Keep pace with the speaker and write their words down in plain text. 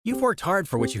You've worked hard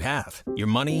for what you have. Your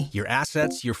money, your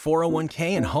assets, your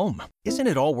 401k, and home. Isn't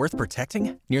it all worth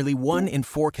protecting? Nearly 1 in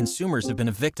 4 consumers have been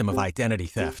a victim of identity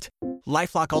theft.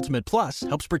 LifeLock Ultimate Plus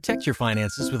helps protect your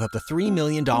finances with up to $3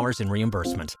 million in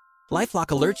reimbursement. LifeLock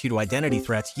alerts you to identity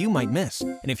threats you might miss.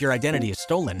 And if your identity is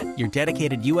stolen, your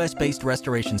dedicated U.S.-based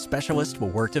restoration specialist will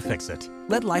work to fix it.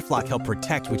 Let LifeLock help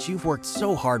protect what you've worked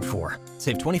so hard for.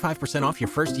 Save 25% off your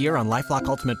first year on LifeLock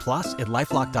Ultimate Plus at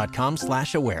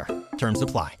LifeLock.com/aware. Terms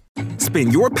apply.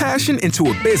 Spin your passion into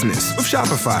a business with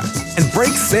Shopify and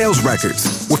break sales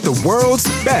records with the world's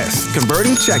best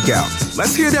converting checkout.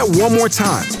 Let's hear that one more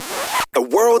time. The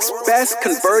world's best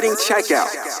converting checkout.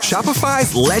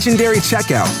 Shopify's legendary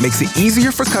checkout makes it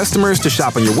easier for customers to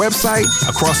shop on your website,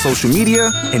 across social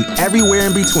media, and everywhere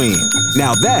in between.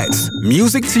 Now that's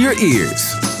music to your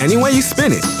ears. Any way you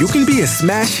spin it, you can be a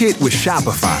smash hit with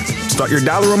Shopify. Start your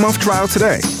 $1 a month trial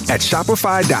today at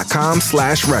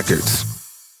shopify.com/records.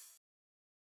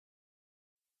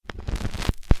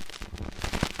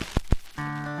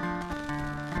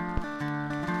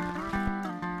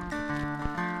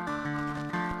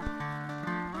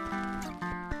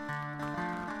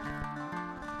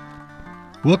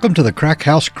 Welcome to the Crack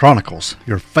House Chronicles,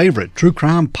 your favorite true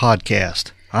crime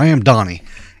podcast. I am Donnie,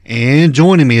 and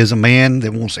joining me is a man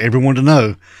that wants everyone to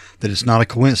know that it's not a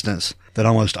coincidence that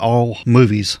almost all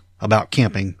movies about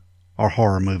camping are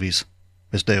horror movies.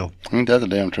 It's Dale. Ain't that the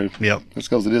damn truth? Yep. That's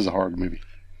because it is a horror movie.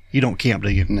 You don't camp, do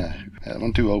you? No.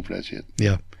 I'm too old for that shit.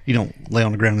 Yeah. You don't lay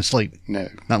on the ground and sleep. No.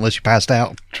 Not unless you passed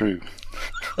out. True.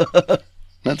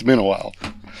 That's been a while.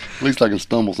 At least I can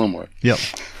stumble somewhere. Yep.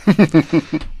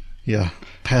 Yeah.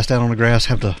 Passed out on the grass,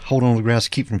 have to hold on to the grass to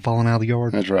keep from falling out of the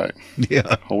yard. That's right.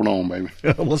 Yeah. Hold on, baby.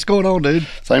 What's going on, dude?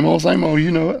 Same old,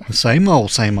 you know it. Same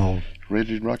old, same old.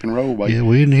 Ready to rock and roll, baby. Yeah,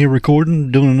 we're in here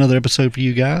recording, doing another episode for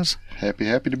you guys. Happy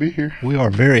to be here. We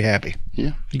are very happy.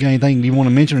 Yeah. You got anything you want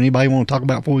to mention or anybody want to talk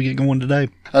about before we get going today?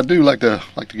 I do like to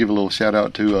give a little shout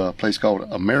out to a place called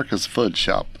America's Fudge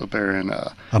Shop up there in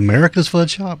America's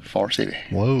Fudge Shop? Forest City.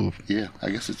 Whoa. Yeah,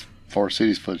 I guess it's Forest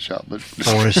City's Fudge Shop, but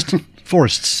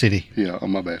Forest City. Yeah, oh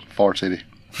my bad. Forest City.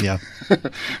 Yeah.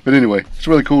 But anyway, it's a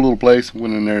really cool little place.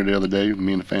 Went in there the other day.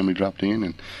 Me and the family dropped in,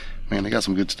 and man, they got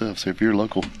some good stuff. So if you're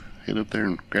local, head up there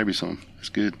and grab you some. It's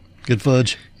good. Good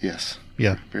fudge. Yes.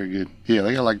 Yeah. Very good. Yeah,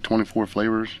 they got like 24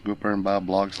 flavors. Go up there and buy a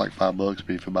block. It's like $5,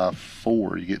 but if you buy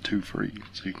 4, you get 2 free.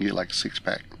 So you can get like a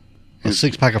 6-pack. A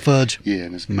 6-pack of fudge? Yeah,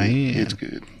 and it's good. Man. It's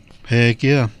good. Heck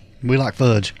yeah. We like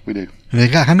fudge. We do. And they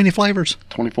got how many flavors?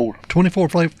 24. 24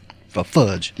 flavors of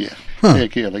fudge. Yeah. Huh.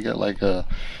 Heck yeah. They got like a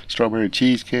strawberry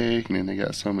cheesecake, and then they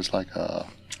got some. It's like an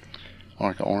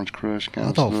orange crush kind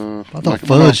of stuff. I thought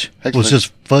fudge was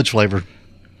just fudge flavor.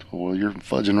 Well, you're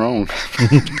fudging wrong.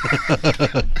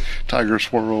 Tiger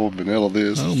swirl, vanilla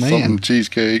this, something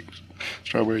cheesecake,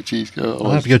 strawberry cheesecake. I'll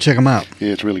have to go check them out.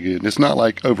 Yeah, it's really good. It's not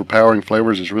like overpowering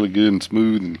flavors. It's really good and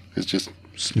smooth, and it's just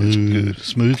smooth, good.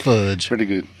 Smooth fudge. Pretty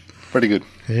good. Pretty good.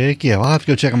 Heck yeah, I'll have to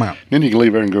go check them out. Then you can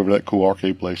leave there and go over to that cool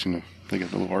arcade place. You know, they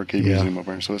got the little arcade Yeah. museum up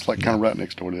there, so it's like kind of right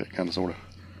next door to that, kind of sort of.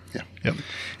 Yeah. Yep.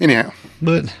 Anyhow.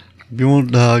 But if you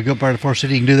want to go up there to Forest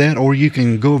City, you can do that, or you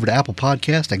can go over to Apple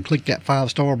Podcast and click that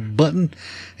 5-star button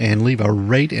and leave a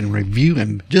rate and review,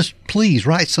 and just please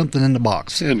write something in the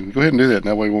box. Yeah, go ahead and do that.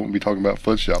 That way we won't be talking about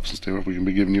fudge shops and stuff. We can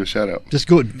be giving you a shout out. Just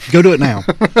go do it now.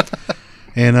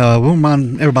 And we'll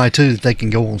remind everybody too that they can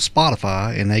go on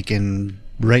Spotify and they can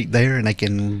rate there and they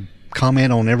can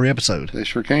comment on every episode. They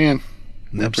sure can.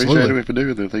 We Absolutely. appreciate it if they do.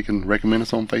 If they can recommend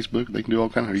us on Facebook, they can do all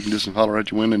kinds of. You can just holler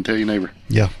at your window and tell your neighbor.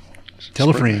 Yeah.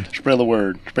 Tell a friend. Spread the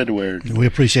word. Spread the word. We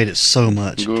appreciate it so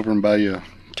much. Go over and buy you a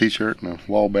T-shirt and a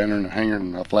wall banner and a hanger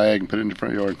and a flag and put it in the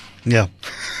front yard. Yeah.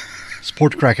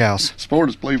 Support the Crack House. Support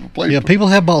us, please. Yeah, people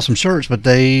have bought some shirts, but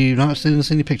they're not sending us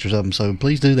any pictures of them, so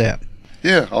please do that.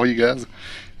 Yeah, all you guys.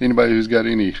 Anybody who's got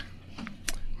any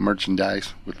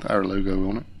merchandise with our logo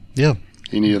on it. Yeah.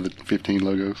 Any of the 15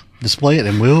 logos. Display it,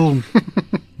 and we'll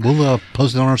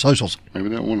post it on our socials. Maybe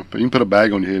they don't want to. You can put a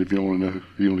bag on your head if you don't want to know. If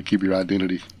you want to keep your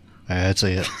identity. That's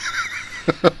it.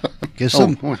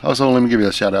 Also, let me give you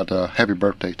a shout out to happy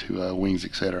birthday to Wings,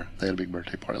 etc. They had a big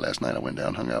birthday party last night. I went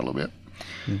down, hung out a little bit.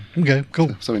 Okay,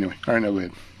 cool. So anyway, all right, now go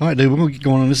ahead. All right, dude, we're going to get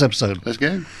going on this episode. Let's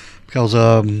go. Because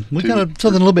we got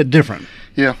something a little bit different.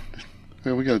 Yeah.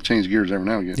 Well, we got to change gears every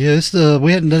now and again. Yeah,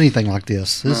 we hadn't done anything like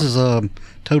this. This is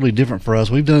totally different for us.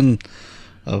 We've done,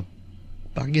 I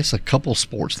guess, a couple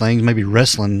sports things, maybe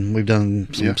wrestling. We've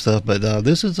done some stuff, but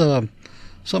this is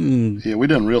something. Yeah, we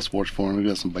done real sports for them. We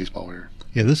got some baseball here.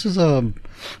 Yeah, this is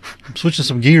switching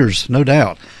some gears, no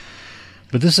doubt.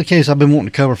 But this is a case I've been wanting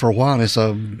to cover for a while, and it's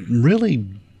a really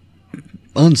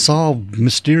unsolved,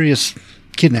 mysterious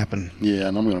kidnapping. Yeah,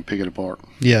 and I'm going to pick it apart.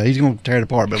 Yeah, he's going to tear it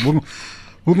apart. But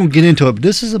we're going to get into it. But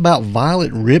this is about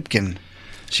Violet Ripkin.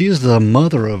 She is the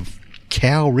mother of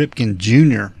Cal Ripken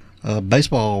Jr., a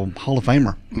baseball Hall of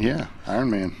Famer. Yeah, Iron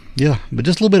Man. Yeah, but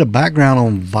just a little bit of background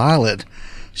on Violet.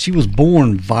 She was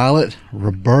born Violet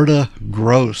Roberta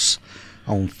Gross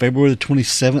on February the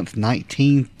 27th,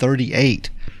 1938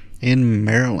 in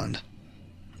Maryland.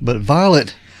 But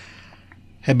Violet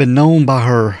had been known by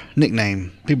her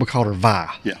nickname. People called her Vi.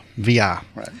 Yeah. V.I.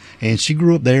 Right. And she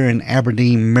grew up there in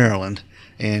Aberdeen, Maryland.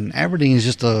 And Aberdeen is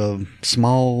just a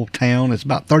small town. It's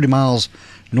about 30 miles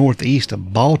northeast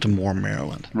of Baltimore,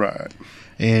 Maryland. Right.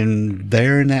 And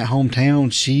there in that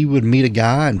hometown, she would meet a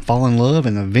guy and fall in love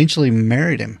and eventually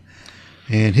married him.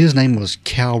 And his name was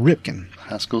Cal Ripken.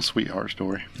 High school sweetheart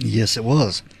story. Yes, it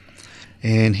was.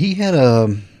 And he had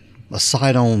a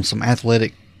sight on some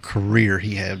athletic career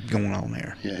he had going on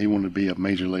there. Yeah, he wanted to be a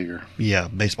major leaguer. Yeah,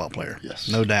 baseball player. Yes.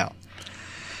 No doubt.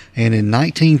 And in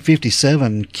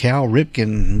 1957, Cal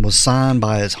Ripken was signed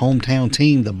by his hometown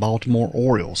team, the Baltimore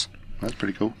Orioles. That's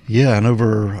pretty cool. Yeah, and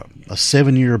over a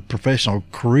 7-year professional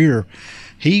career,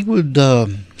 he would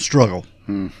struggle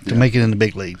to make it in the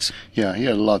big leagues. Yeah, he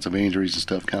had lots of injuries and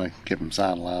stuff, kind of kept him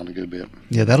sidelined a good bit.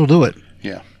 Yeah, that'll do it.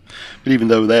 Yeah. But even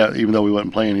though he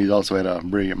wasn't playing, he also had a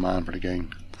brilliant mind for the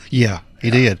game. Yeah, he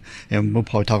did. And we'll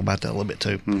probably talk about that a little bit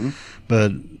too. Mm-hmm.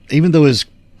 But even though his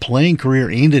playing career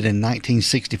ended in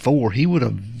 1964, he would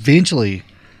eventually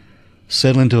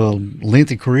settle into a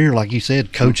lengthy career, like you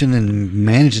said, coaching and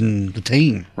managing the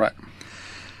team. Right.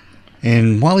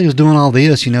 And while he was doing all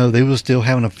this, they were still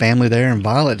having a family there, and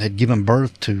Violet had given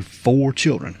birth to 4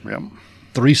 children. Yep.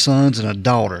 3 sons and a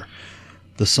daughter.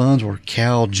 The sons were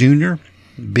Cal Jr.,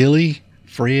 Billy,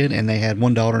 Fred, and they had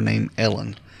 1 daughter named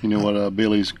Ellen. You know what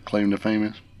Billy's claim to fame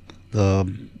is? The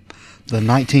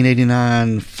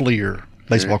 1989 Fleer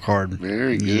baseball card.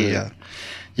 Very good. Yeah.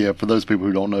 Yeah, for those people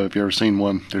who don't know, if you've ever seen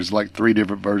one, there's like 3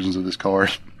 different versions of this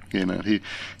card.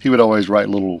 He would always write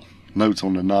little notes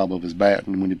on the knob of his bat,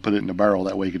 and when he put it in the barrel,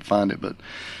 that way he could find it. But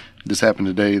this happened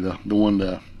today. The one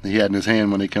that he had in his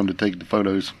hand when they come to take the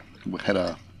photos had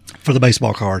a... For the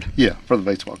baseball card. Yeah, for the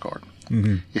baseball card.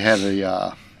 Mm-hmm. It had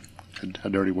a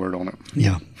dirty word on it.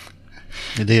 Yeah,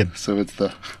 it did. So it's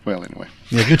anyway.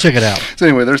 Yeah, go check it out. So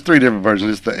anyway, there's 3 different versions.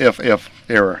 It's the FF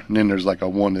error, and then there's like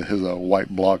one that has a white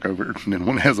block over it, and then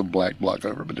one that has a black block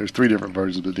over it. But there's 3 different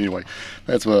versions. But anyway,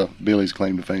 that's what Billy's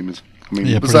claim to fame is. I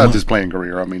mean, besides his playing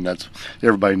career, I mean, that's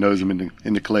everybody knows him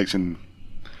in the collection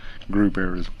group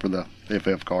areas for the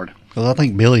FF card. Well, I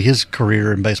think Billy, his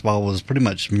career in baseball was pretty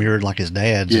much mirrored like his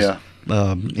dad's. Yeah.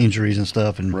 Injuries and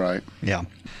stuff. And right. Yeah.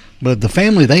 But the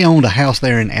family, they owned a house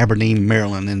there in Aberdeen,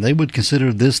 Maryland, and they would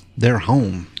consider this their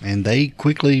home. And they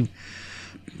quickly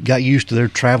got used to their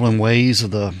traveling ways of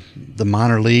the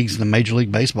minor leagues and the Major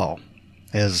League Baseball.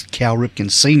 As Cal Ripken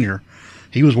Sr.,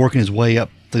 he was working his way up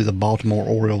through the Baltimore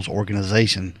Orioles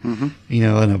organization, in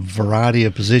a variety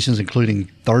of positions,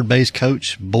 including third base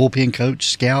coach, bullpen coach,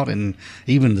 scout, and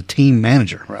even the team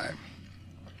manager. Right.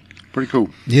 Pretty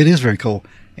cool. It is very cool.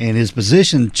 And his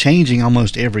position changing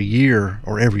almost every year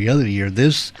or every other year,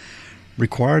 this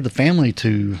required the family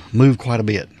to move quite a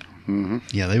bit. Mm-hmm.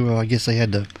 Yeah, I guess they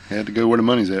had to... They had to go where the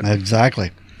money's at.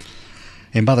 Exactly.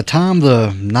 And by the time the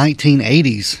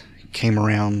 1980s came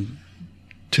around,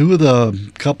 2 of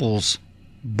the couple's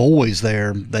boys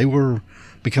there, they were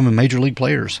becoming major league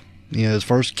players. It's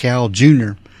first Cal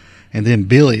Jr. and then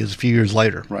Billy is a few years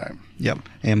later. Right. Yep.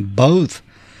 And both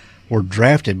were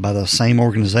drafted by the same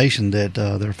organization that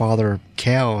their father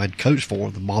Cal had coached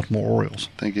for, the Baltimore Orioles.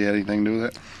 Think he had anything to do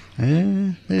with that?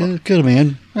 It could have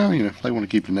been. Well, they want to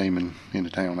keep the name in the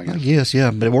town, I guess. I guess, yeah,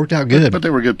 but it worked out good. But they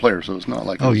were good players, so it's not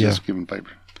like just giving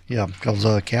papers. Yeah,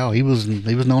 because Cal, he was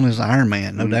known as Iron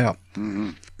Man, no doubt.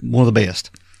 Mm-hmm. One of the best.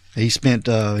 He spent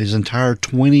his entire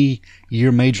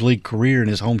 20-year Major League career in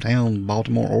his hometown,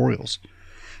 Baltimore Orioles.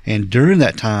 And during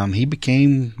that time, he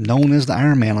became known as the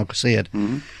Iron Man, like I said.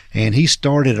 Mm-hmm. And he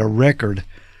started a record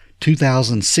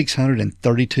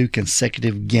 2,632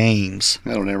 consecutive games.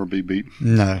 That'll never be beat.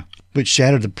 No, which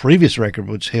shattered the previous record,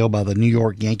 which was held by the New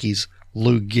York Yankees'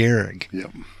 Lou Gehrig.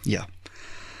 Yep. Yeah.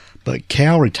 But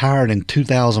Cal retired in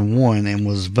 2001 and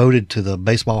was voted to the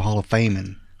Baseball Hall of Fame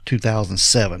in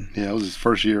 2007. Yeah, it was his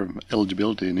first year of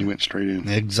eligibility, and he went straight in.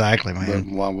 Exactly, man.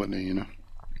 But why wouldn't he,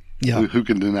 Yeah. Who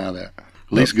can deny that?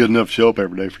 At least good enough to show up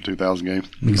every day for 2,000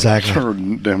 games. Exactly. Or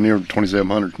damn near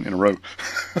 2,700 in a row.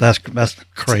 That's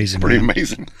crazy, Pretty man.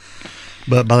 amazing.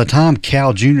 But by the time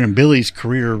Cal Jr. and Billy's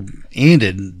career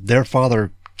ended, their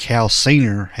father, Cal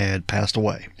Sr., had passed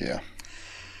away. Yeah.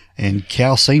 And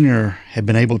Cal Sr. had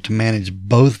been able to manage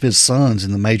both of his sons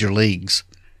in the major leagues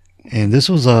And this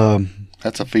was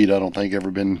That's a feat I don't think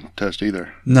ever been touched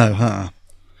either. No,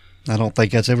 I don't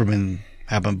think that's ever been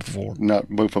happened before. Not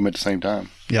both of them at the same time.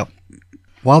 Yep.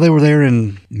 While they were there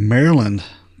in Maryland,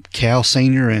 Cal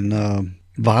Sr. and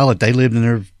Violet, they lived in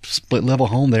their split-level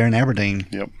home there in Aberdeen.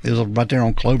 Yep. It was right there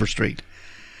on Clover Street.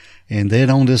 And they had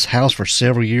owned this house for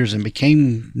several years and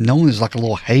became known as like a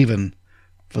little haven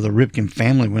for the Ripkin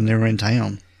family when they were in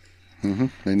town. Mm-hmm.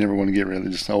 They never want to get rid of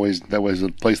it. Just always, that was a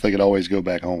place they could always go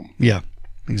back home. Yeah,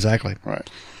 exactly. Right.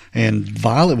 And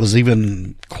Violet was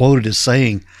even quoted as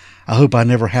saying, "I hope I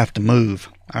never have to move.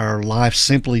 Our life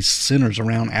simply centers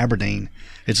around Aberdeen.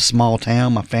 It's a small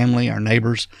town, my family, our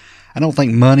neighbors. I don't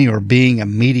think money or being a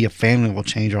media family will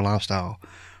change our lifestyle.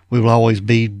 We will always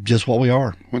be just what we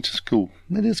are." Which is cool.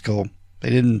 It is cool.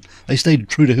 They stayed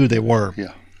true to who they were.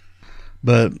 Yeah.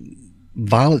 But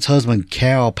Violet's husband,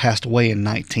 Cal, passed away in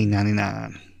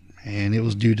 1999, and it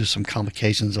was due to some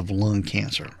complications of lung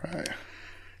cancer. Right.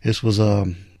 This was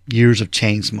years of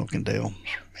chain smoking, Dale,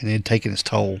 and it had taken its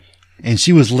toll. And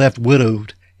she was left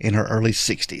widowed in her early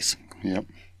 60s. Yep.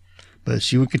 But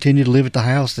she would continue to live at the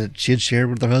house that she had shared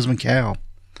with her husband, Cal.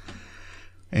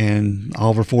 And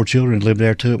all of her 4 children lived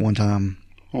there, too, at one time.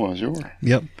 Oh, sure.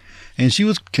 Yep. And she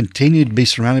was continued to be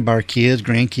surrounded by her kids,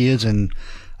 grandkids, and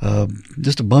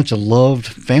just a bunch of loved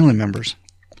family members.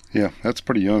 Yeah, that's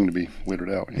pretty young to be widowed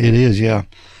out. You know? It is, yeah.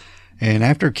 And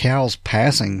after Cal's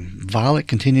passing, Violet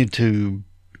continued to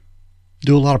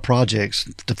do a lot of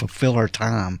projects to fulfill her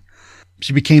time.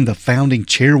 She became the founding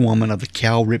chairwoman of the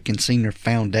Cal Ripkin Sr.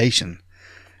 Foundation.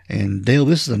 And Dale,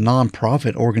 this is a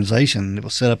non-profit organization that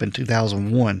was set up in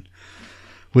 2001,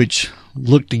 which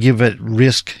looked to give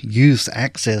at-risk youth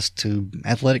access to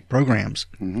athletic programs.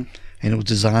 Mm-hmm. And it was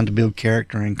designed to build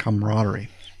character and camaraderie.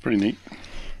 Pretty neat.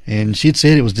 And she had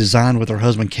said it was designed with her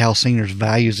husband Cal Sr.'s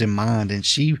values in mind, and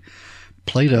she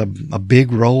played a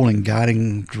big role in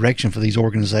guiding direction for these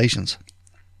organizations.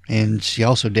 And she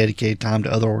also dedicated time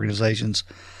to other organizations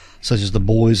such as the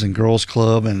Boys and Girls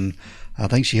Club, and I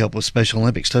think she helped with Special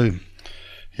Olympics too.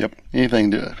 Yep.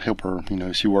 Anything to help her. You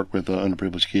know, she worked with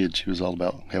underprivileged kids. She was all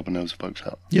about helping those folks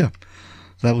out. Yeah.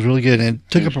 That was really good. And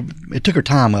it took her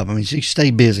time up. I mean, she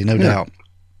stayed busy, no doubt.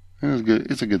 It was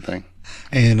good. It's a good thing.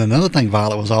 And another thing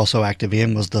Violet was also active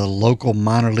in was the local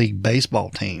minor league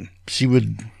baseball team. She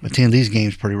would attend these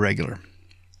games pretty regular.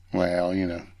 Well, you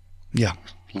know. Yeah.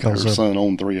 Her son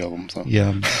owned 3 of them. So.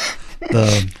 Yeah.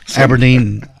 The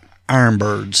Aberdeen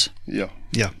Ironbirds. Yeah.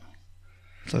 Yeah.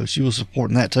 So she was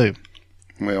supporting that too.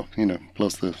 Well, you know,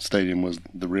 plus the stadium was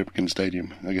the Ripkin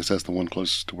Stadium. I guess that's the one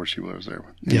closest to where she was there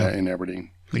in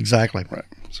Aberdeen. Exactly. Right.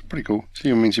 It's pretty cool.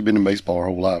 She's been in baseball her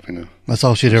whole life, you know. That's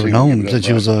all she'd ever known since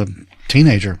she was a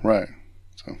teenager. Right.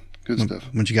 So, good stuff.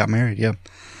 When she got married, yeah.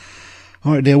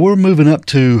 All right, Dale, we're moving up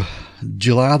to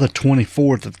July the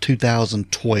 24th of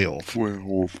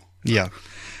 2012. Yeah.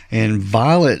 And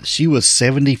Violet, she was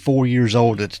 74 years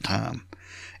old at the time.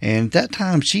 And at that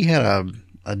time, she had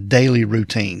a daily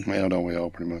routine. Well, don't we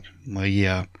all pretty much? Well,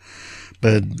 yeah.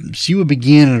 But she would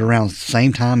begin at around the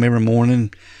same time every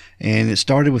morning, and it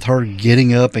started with her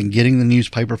getting up and getting the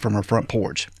newspaper from her front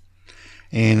porch,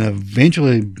 and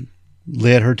eventually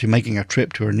led her to making a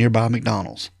trip to her nearby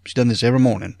McDonald's. She's done this every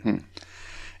morning.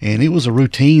 And it was a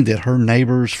routine that her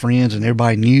neighbors, friends, and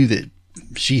everybody knew that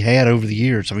she had over the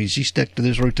years. I mean, she stuck to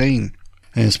this routine.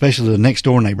 And especially the next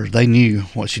door neighbors, they knew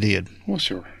what she did. Well,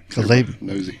 sure. Because they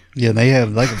nosy. Yeah,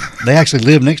 they actually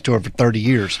lived next to her for 30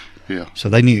 years. Yeah. So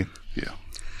they knew. Yeah.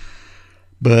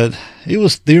 But it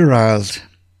was theorized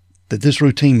that this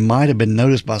routine might have been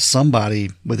noticed by somebody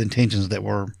with intentions that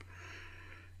were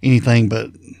anything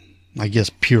but, I guess,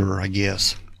 pure, I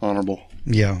guess. Honorable.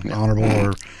 Yeah. Honorable,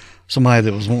 or somebody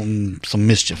that was wanting some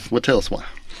mischief. Well, tell us why.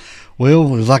 Well,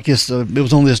 it was like this. It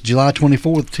was on this July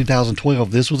 24th,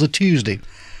 2012. This was a Tuesday.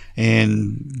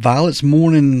 And Violet's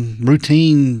morning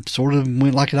routine sort of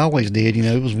went like it always did. You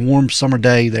know, it was a warm summer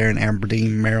day there in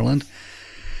Aberdeen, Maryland.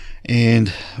 And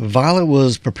Violet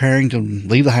was preparing to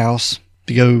leave the house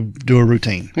to go do a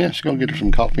routine. Yeah, she's going to get her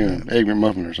some coffee and an egg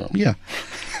McMuffin or something. Yeah.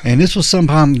 And this was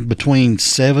sometime between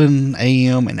 7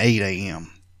 a.m. and 8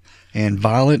 a.m. And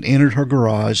Violet entered her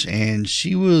garage, and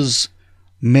she was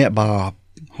met by a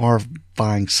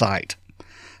horrifying sight.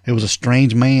 There was a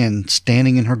strange man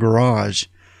standing in her garage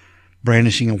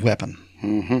brandishing a weapon.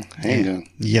 Mm-hmm. Handgun.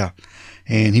 Yeah.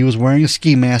 And he was wearing a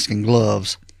ski mask and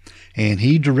gloves, and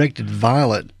he directed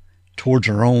Violet towards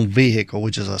her own vehicle,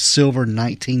 which is a silver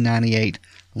 1998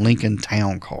 Lincoln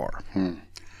Town Car.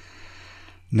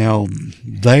 Now,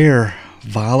 there,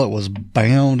 Violet was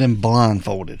bound and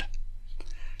blindfolded,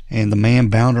 and the man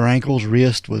bound her ankles,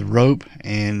 wrists with rope,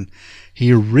 and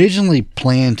He originally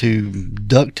planned to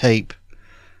duct tape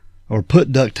or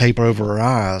put duct tape over her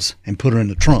eyes and put her in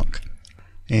the trunk.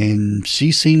 And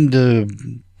she seemed to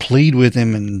plead with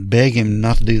him and beg him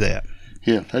not to do that.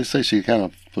 Yeah, they say she kind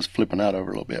of was flipping out over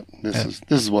a little bit. This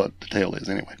is what the tale is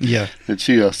anyway. Yeah. That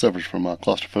she suffers from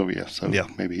claustrophobia, so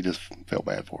maybe he just felt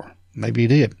bad for her. Maybe he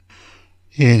did.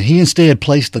 And he instead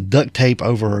placed the duct tape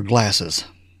over her glasses,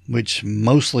 which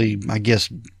mostly, I guess,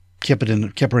 kept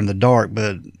her in the dark,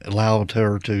 but allowed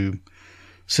her to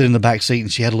sit in the back seat,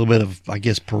 and she had a little bit of, I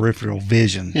guess, peripheral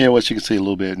vision. Yeah, well, she could see a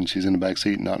little bit, and she's in the back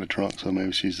seat, not in the trunk, so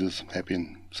maybe she's just happy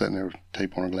and sitting there with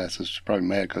tape on her glasses. She's probably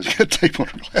mad because she got tape on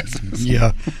her glasses.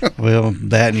 Yeah, well,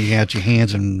 that and you got your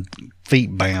hands and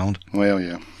feet bound. Well,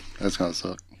 yeah, that's kind of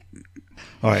suck.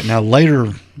 All right, now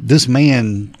later, this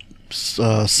man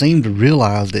seemed to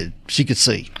realize that she could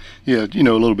see. Yeah, a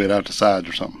little bit out the sides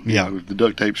or something. Yeah. With the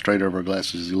duct tape straight over her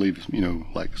glasses, you leave,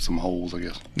 like some holes, I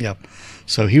guess. Yeah.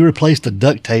 So he replaced the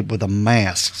duct tape with a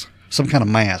mask, some kind of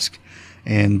mask,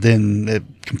 and then it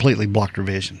completely blocked her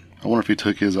vision. I wonder if he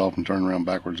took his off and turned around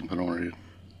backwards and put it on her head.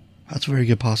 That's a very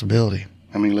good possibility.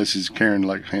 I mean, unless he's carrying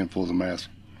like handfuls of masks.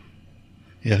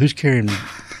 Yeah, who's carrying?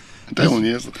 That one,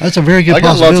 yes. That's a very good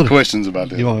possibility. I got lots of questions about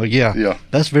that. Yeah.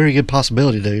 That's a very good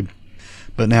possibility, dude.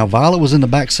 But now Violet was in the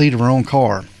back seat of her own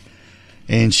car,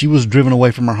 and she was driven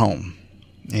away from her home.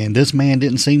 And this man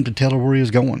didn't seem to tell her where he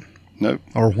was going. Nope.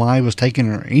 Or why he was taking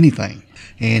her or anything.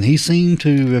 And he seemed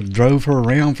to have drove her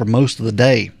around for most of the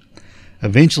day.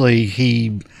 Eventually,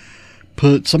 he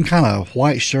put some kind of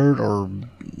white shirt or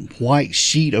white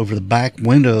sheet over the back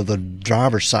window of the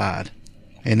driver's side.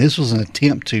 And this was an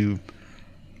attempt to,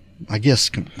 I guess,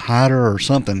 hide her or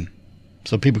something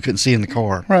so people couldn't see in the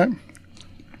car. Right.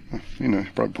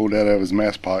 Probably pulled that out of his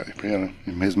mask pocket. In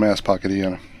his mask pocket, he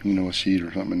had a sheet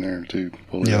or something in there too.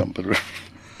 Pull it out and put it.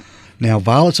 Now,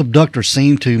 Violet's abductor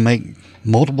seemed to make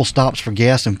multiple stops for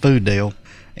gas and food, Dale,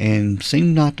 and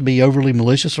seemed not to be overly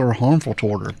malicious or harmful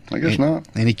toward her. I guess not.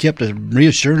 And he kept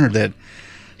reassuring her that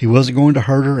he wasn't going to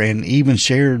hurt her, and even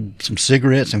shared some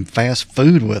cigarettes and fast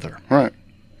food with her. Right.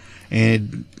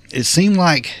 And it seemed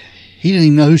like he didn't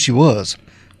even know who she was,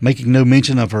 making no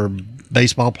mention of her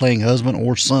baseball-playing husband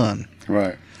or son.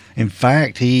 Right. In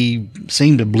fact, he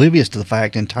seemed oblivious to the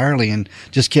fact entirely and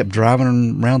just kept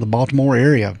driving around the Baltimore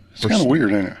area. It's kind of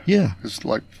weird, ain't it? Yeah. It's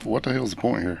like, what the hell's the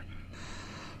point here?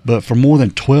 But for more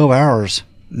than 12 hours,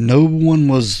 no one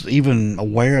was even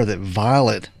aware that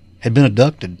Violet had been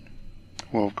abducted.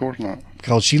 Well, of course not.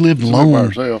 Because she lived alone. By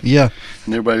herself. Yeah.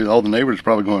 And all the neighbors are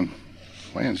probably going,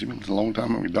 man, she's been a long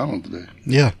time at McDonald's today.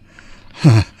 Yeah.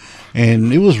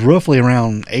 And it was roughly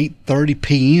around 8:30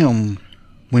 p.m.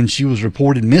 when she was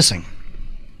reported missing.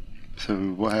 So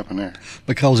what happened there?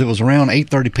 Because it was around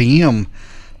 8:30 p.m.,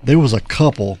 there was a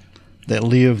couple that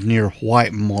lived near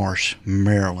White Marsh,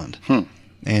 Maryland.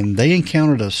 And they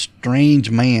encountered a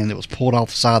strange man that was pulled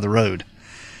off the side of the road.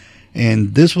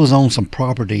 And this was on some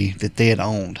property that they had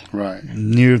owned. Right.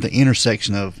 Near the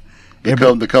intersection of...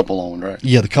 The couple owned, right?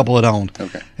 Yeah, the couple had owned.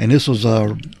 Okay. And this was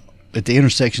at the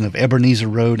intersection of Ebenezer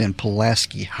Road and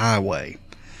Pulaski Highway.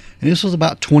 And this was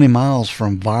about 20 miles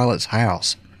from Violet's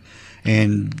house.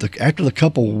 And after the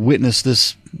couple witnessed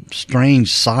this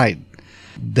strange sight,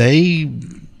 they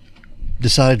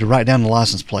decided to write down the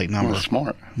license plate number. Well,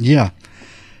 smart. Yeah.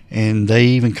 And they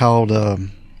even called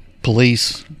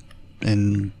police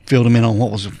and filled them in on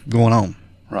what was going on.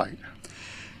 Right.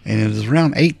 And it was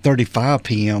around 8:35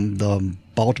 p.m. the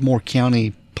Baltimore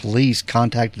County Police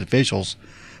contacted officials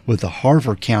with the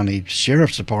Harford County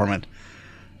Sheriff's Department,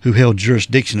 who held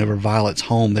jurisdiction over Violet's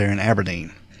home there in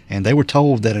Aberdeen. And they were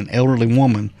told that an elderly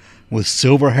woman with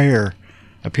silver hair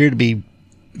appeared to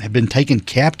have been taken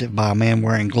captive by a man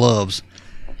wearing gloves,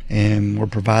 and were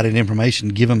provided information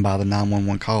given by the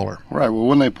 911 caller. Right. Well,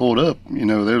 when they pulled up, they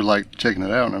were like checking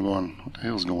it out, and they're going, what the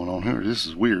hell's going on here? This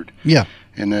is weird. Yeah.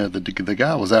 And the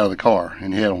guy was out of the car,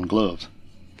 and he had on gloves.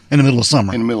 In the middle of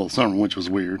summer. In the middle of summer, which was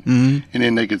weird. Mm-hmm. And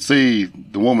then they could see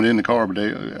the woman in the car, but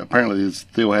they apparently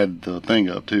still had the thing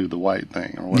up, too, the white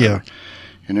thing or whatever. Yeah.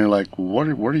 And they're like, what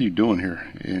are you doing here?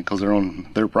 Because they're on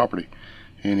their property.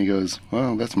 And he goes,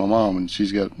 well, that's my mom, and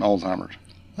she's got Alzheimer's.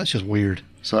 That's just weird.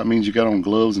 So that means you got on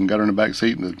gloves and got her in the back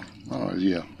seat. And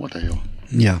yeah, what the hell?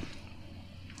 Yeah.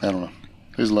 I don't know.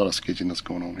 There's a lot of sketchiness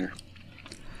going on here.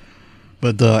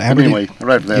 But anyway,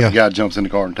 right after that, the guy jumps in the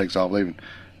car and takes off leaving.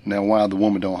 Now, why the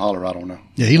woman don't holler, I don't know.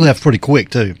 Yeah, he left pretty quick,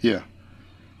 too. Yeah.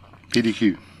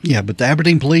 PDQ. Yeah, but the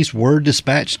Aberdeen police were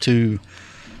dispatched to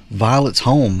Violet's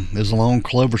home. It was along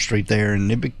Clover Street there,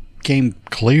 and it became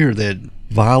clear that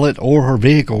Violet or her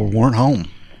vehicle weren't home.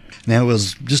 Now, it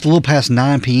was just a little past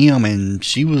 9 p.m., and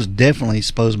she was definitely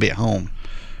supposed to be at home.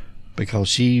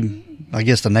 because I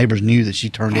guess the neighbors knew that she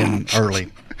turned in early.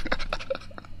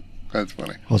 That's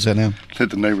funny. What's that now?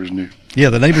 That the neighbors knew. Yeah,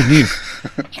 the neighbors knew.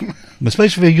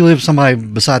 Especially if you live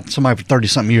beside somebody for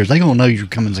 30-something years, they gonna know your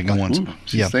comings and goings.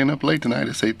 She's staying up late tonight.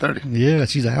 It's 8:30. Yeah,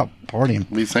 she's out partying.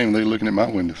 At least they're looking at my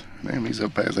windows. Damn, he's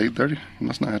up past 8:30. He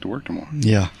must not have to work tomorrow.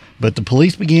 Yeah, but the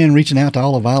police began reaching out to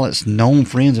all of Violet's known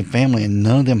friends and family, and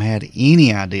none of them had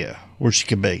any idea where she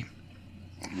could be.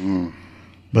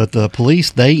 But the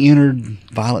police, they entered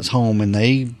Violet's home, and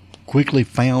they quickly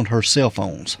found her cell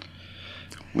phones.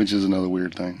 Which is another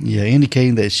weird thing. Yeah,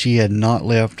 indicating that she had not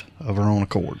left of her own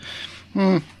accord.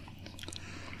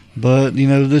 But,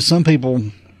 there's some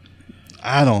people,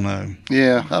 I don't know.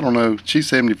 Yeah, I don't know. She's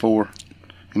 74,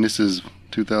 and this is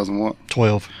 2001.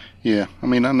 12. Yeah, I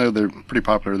mean, I know they're pretty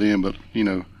popular then, but,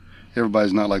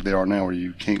 everybody's not like they are now where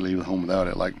you can't leave the home without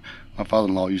it. Like, my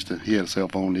father-in-law he had a cell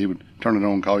phone. He would turn it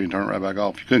on, call you, and turn it right back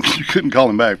off. You couldn't call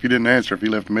him back. If you didn't answer, if he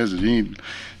left a message, he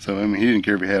didn't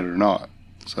care if he had it or not.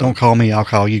 So, don't call me, I'll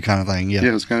call you kind of thing, yeah. Yeah,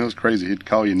 it was crazy. He'd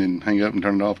call you and then hang up and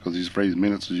turn it off because he's afraid his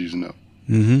minutes was using up.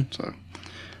 So,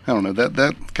 I don't know.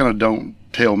 That kind of don't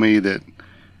tell me that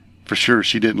for sure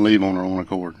she didn't leave on her own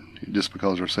accord just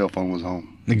because her cell phone was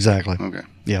home. Exactly. Okay.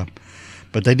 Yeah.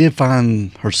 But they did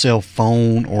find her cell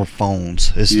phone or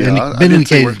phones. It's been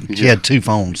indicated she had 2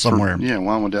 phones somewhere.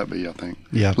 Why would that be, I think?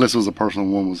 Yeah. Unless it was a personal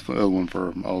one, was the other one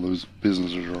for all those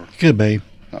businesses. Could be.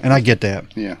 And I get that.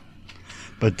 Yeah.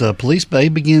 But the police, they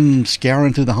began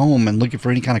scouring through the home and looking for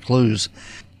any kind of clues,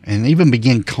 and even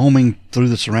began combing through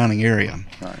the surrounding area.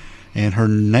 Right. And her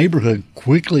neighborhood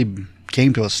quickly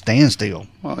came to a standstill.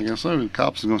 Well, I guess so. The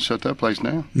cops are going to shut that place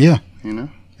down. Yeah.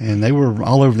 And they were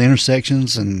all over the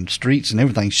intersections and streets and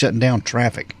everything, shutting down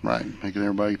traffic. Right. Making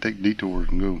everybody take detours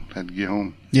and had to get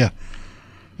home. Yeah.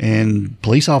 And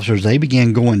police officers, they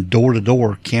began going door to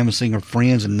door, canvassing her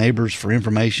friends and neighbors for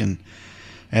information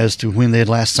as to when they had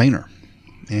last seen her,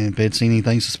 and if they'd seen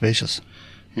anything suspicious.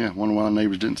 Yeah, wonder why the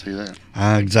neighbors didn't see that.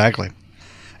 Exactly.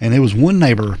 And there was one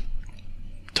neighbor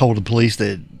told the police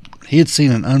that he had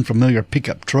seen an unfamiliar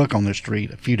pickup truck on their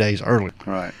street a few days earlier.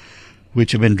 Right.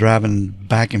 Which had been driving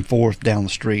back and forth down the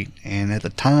street. And at the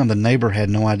time, the neighbor had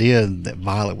no idea that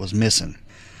Violet was missing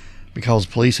because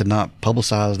police had not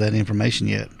publicized that information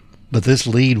yet. But this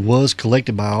lead was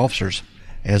collected by officers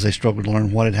as they struggled to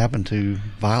learn what had happened to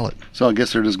Violet. So I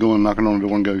guess they're just going knocking on the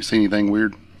door and go, see anything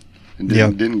weird? And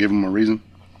didn't give them a reason?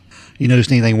 You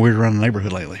noticed anything weird around the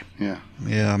neighborhood lately? Yeah.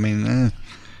 Yeah, I mean...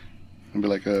 I'd be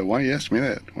like, why you asking me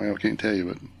that? Well, I can't tell you,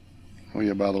 but... Oh,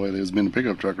 yeah, by the way, there's been a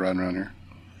pickup truck riding around here.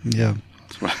 Yeah.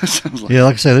 That's what it sounds like. Yeah,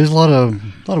 like I said, there's a lot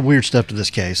of weird stuff to this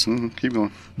case. Keep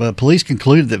going. But police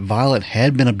concluded that Violet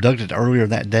had been abducted earlier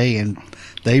that day, and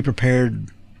they prepared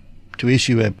to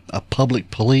issue a public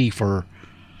plea for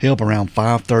help around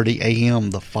 5:30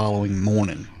 a.m. the following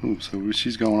morning. Ooh, so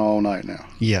she's going all night now.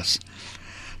 Yes.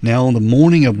 Now, on the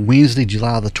morning of Wednesday,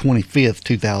 July the 25th,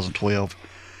 2012,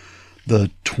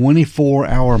 the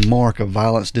 24-hour mark of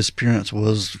Violet's disappearance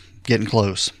was getting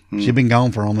close. She'd been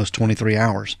gone for almost 23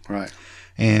 hours. Right.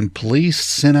 And police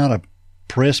sent out a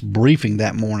press briefing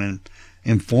that morning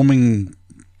informing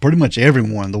pretty much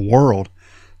everyone, the world,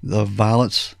 of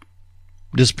Violet's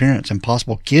disappearance and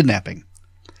possible kidnapping.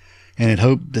 And it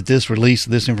hoped that this release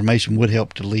of this information would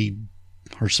help to lead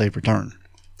her safe return.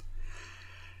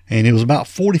 And it was about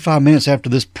 45 minutes after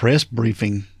this press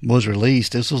briefing was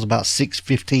released. This was about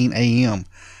 6:15 a.m.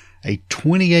 A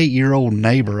 28-year-old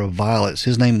neighbor of Violet's,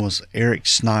 his name was Eric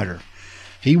Snyder.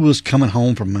 He was coming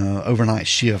home from an overnight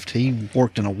shift. He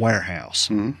worked in a warehouse.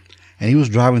 And he was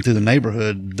driving through the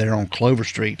neighborhood there on Clover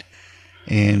Street.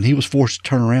 And he was forced to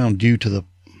turn around due to the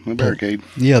barricade.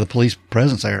 Yeah, the police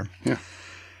presence there. Yeah.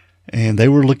 And they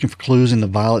were looking for clues into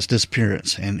Violet's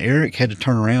disappearance. And Eric had to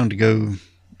turn around to go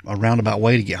a roundabout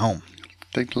way to get home.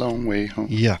 Take the long way home.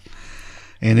 Yeah.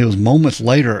 And it was moments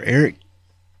later, Eric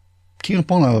came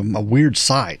upon a weird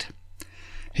sight.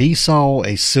 He saw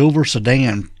a silver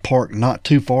sedan parked not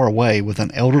too far away with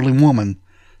an elderly woman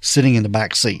sitting in the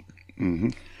back seat.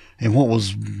 And what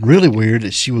was really weird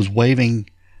is she was waving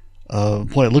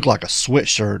what it looked like a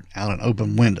sweatshirt out an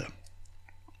open window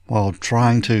while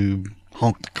trying to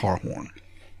honk the car horn.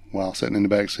 While sitting in the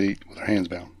back seat with her hands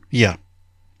bound. Yeah.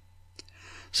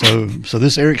 So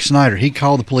this Eric Snyder, he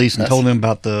called the police and told them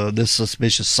about this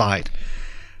suspicious sight,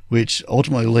 which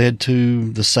ultimately led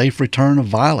to the safe return of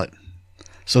Violet.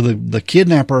 So the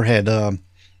kidnapper had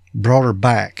brought her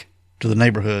back to the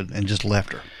neighborhood and just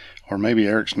left her. Or maybe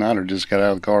Eric Snyder just got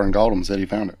out of the car and called him and said he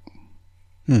found it.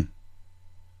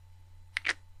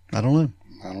 I don't know.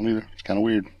 I don't either. It's kind of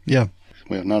weird. Yeah.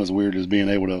 Well, not as weird as being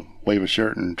able to wave a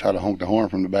shirt and try to honk the horn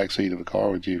from the back seat of a car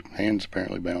with your hands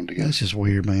apparently bound together. That's just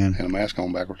weird, man. And a mask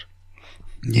on backwards.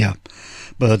 Yeah.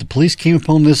 But the police came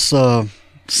upon this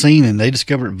scene and they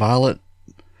discovered Violet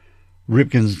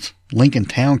Ripkin's Lincoln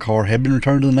Town car had been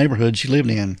returned to the neighborhood she lived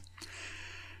in.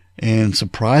 And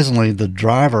surprisingly, the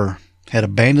driver had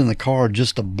abandoned the car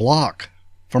just a block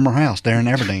from her house there in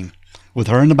Aberdeen, with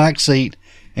her in the back seat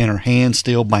and her hands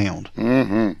still bound.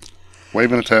 Mm-hmm.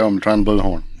 Waving a towel and trying to blow the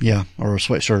horn. Yeah, or a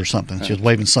sweatshirt or something. She was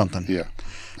waving something. Yeah.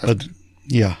 But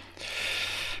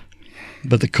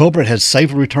the culprit had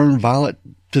safely returned Violet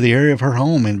to the area of her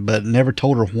home, but never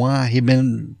told her why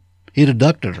he'd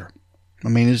abducted her. I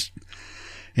mean,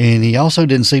 and he also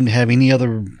didn't seem to have any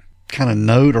other kind of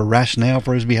note or rationale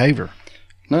for his behavior.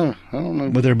 No, I don't know.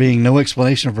 With there being no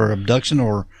explanation for abduction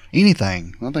or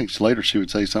anything. I think later she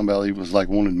would say something about he was like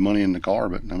wanted money in the car,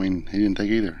 but I mean, he didn't take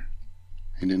either.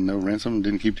 He didn't know ransom,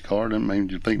 didn't keep the car. Didn't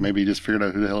make you think maybe he just figured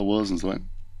out who the hell it was and went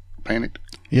panicked.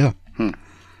 Yeah.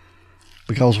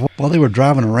 Because while they were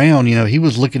driving around, he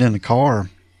was looking in the car,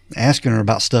 asking her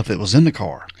about stuff that was in the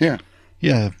car. Yeah.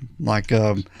 Yeah, like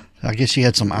I guess she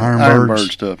had some Iron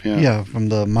Bird stuff. Yeah. Yeah, from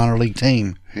the minor league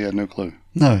team. He had no clue.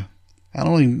 No, I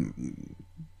don't even.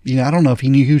 I don't know if he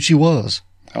knew who she was.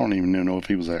 I don't even know if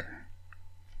he was there.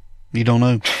 You don't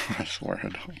know? I swear I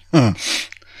don't.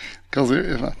 Because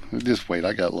just wait,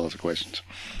 I got lots of questions.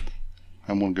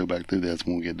 I'm going to go back through that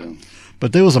when we get done.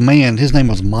 But there was a man, his name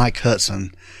was Mike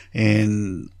Hudson,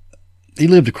 and he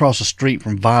lived across the street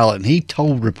from Violet, and he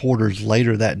told reporters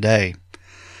later that day,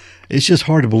 it's just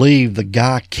hard to believe the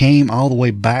guy came all the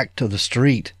way back to the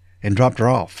street and dropped her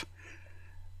off.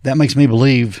 That makes me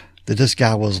believe that this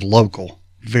guy was local,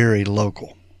 very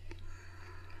local,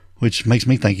 which makes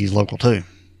me think he's local too,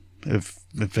 if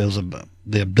it was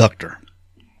the abductor.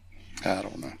 I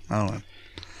don't know.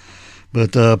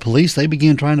 But police, they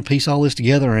began trying to piece all this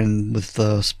together, and with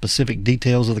specific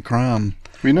details of the crime.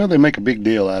 They make a big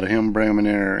deal out of him bringing in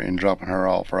there and dropping her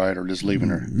off, right, or just leaving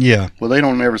her. Yeah. Well, they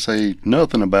don't ever say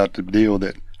nothing about the deal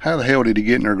that how the hell did he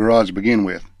get in her garage to begin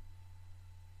with?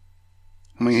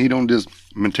 I mean, he don't just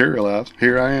materialize.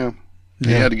 Here I am.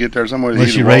 He had to get there somewhere.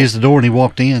 Unless she raised the door and he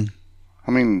walked in.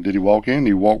 I mean, did he walk in?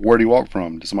 Where'd he walk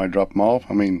from? Did somebody drop him off?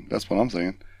 I mean, that's what I'm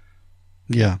saying.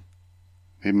 Yeah.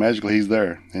 He's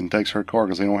there and takes her car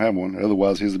because they don't have one.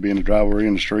 Otherwise, he's to be in the driveway,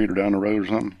 in the street, or down the road or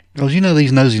something. Because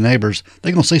these nosy neighbors,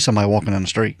 they're going to see somebody walking down the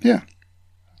street. Yeah.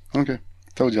 Okay.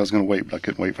 Told you I was going to wait, but I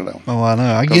couldn't wait for that one. Oh, I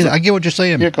know. I get what you're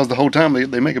saying. Yeah, because the whole time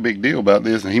they make a big deal about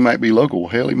this, and he might be local.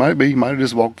 Hell, he might be. He might have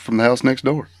just walked from the house next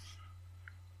door.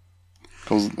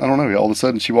 Because, I don't know, all of a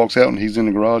sudden she walks out and he's in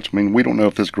the garage. I mean, we don't know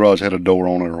if this garage had a door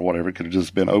on it or whatever. It could have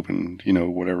just been open,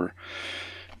 whatever.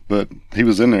 But he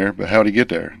was in there, but how'd he get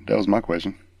there? That was my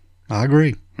question. I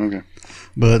agree. Okay.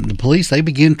 But the police, they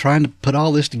began trying to put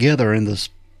all this together in the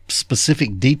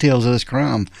specific details of this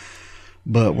crime,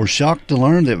 but were shocked to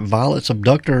learn that Violet's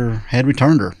abductor had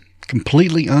returned her,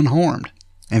 completely unharmed.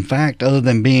 In fact, other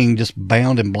than being just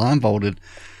bound and blindfolded,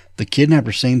 the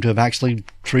kidnapper seemed to have actually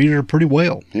treated her pretty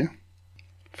well. Yeah.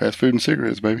 Fast food and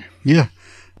cigarettes, baby. Yeah.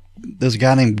 There's a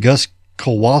guy named Gus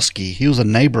Kowalski. He was a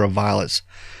neighbor of Violet's,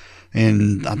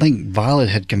 and I think Violet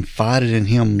had confided in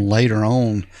him later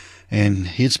on, and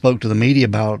he had spoke to the media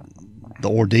about the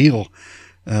ordeal.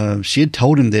 She had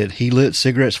told him that he lit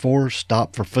cigarettes for her,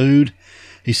 stopped for food.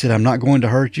 He said, I'm not going to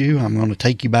hurt you. I'm going to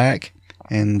take you back.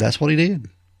 And that's what he did.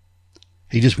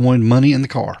 He just wanted money in the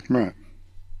car. Right.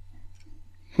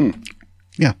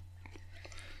 Yeah.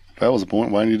 If that was the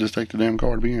point, why didn't you just take the damn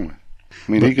car to begin with?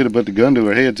 I mean, he could have put the gun to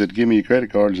her head and said, give me your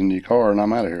credit cards and your car and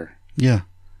I'm out of here. Yeah.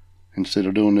 Instead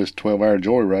of doing this 24-hour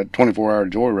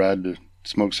joyride to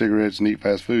smoke cigarettes and eat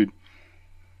fast food.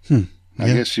 I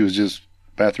guess she was just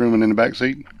bathrooming in the back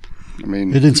seat. I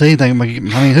mean, it didn't say anything. I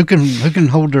mean, who can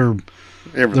hold their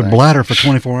bladder for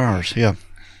 24 hours? Yeah.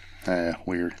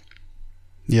 Weird.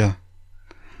 Yeah.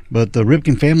 But the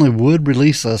Ripkin family would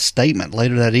release a statement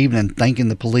later that evening thanking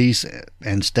the police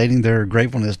and stating their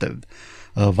gratefulness that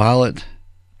Violet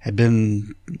had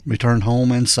been returned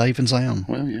home and safe and sound.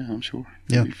 Well, yeah, I'm sure.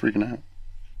 Yeah. They'd be freaking out.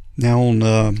 Now,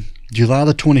 on July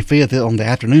the 25th, on the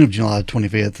afternoon of July the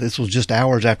 25th, this was just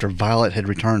hours after Violet had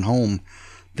returned home,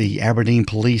 the Aberdeen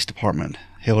Police Department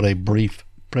held a brief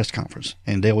press conference.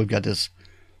 And Dale, we've got this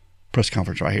press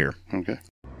conference right here. Okay.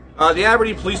 The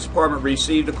Aberdeen Police Department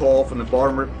received a call from the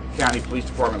Baltimore County Police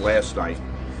Department last night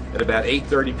at about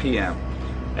 8:30 p.m.,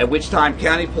 at which time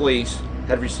County Police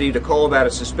had received a call about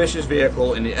a suspicious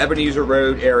vehicle in the Ebenezer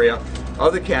Road area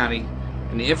of the county,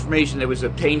 and the information that was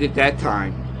obtained at that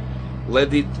time led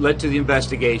to the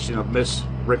investigation of Miss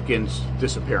Ripkin's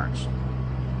disappearance.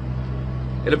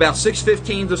 At about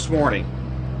 6:15 this morning,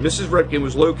 Mrs. Ripkin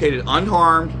was located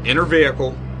unharmed in her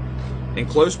vehicle in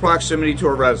close proximity to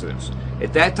her residence.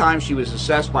 At that time, she was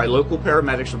assessed by local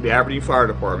paramedics from the Aberdeen Fire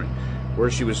Department, where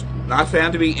she was not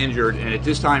found to be injured, and at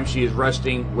this time she is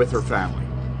resting with her family.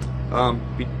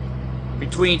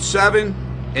 Between 7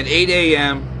 and 8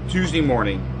 a.m. Tuesday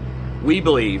morning, we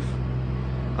believe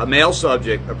a male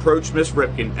subject approached Miss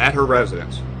Ripkin at her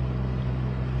residence,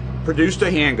 produced a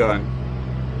handgun,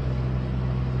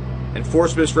 and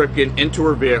forced Miss Ripkin into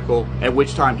her vehicle, at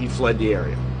which time he fled the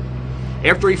area.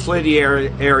 After he fled the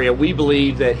area, we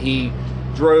believe that he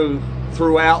drove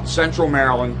throughout central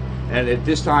Maryland, and at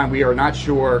this time we are not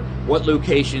sure what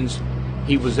locations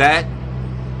he was at,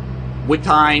 what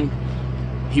time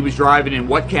he was driving in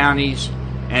what counties,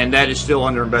 and that is still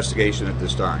under investigation at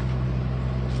this time.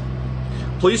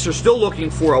 Police are still looking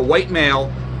for a white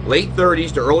male, late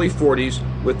 30s to early 40s,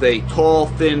 with a tall,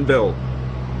 thin build.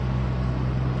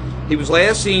 He was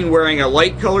last seen wearing a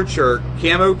light-colored shirt,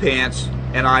 camo pants,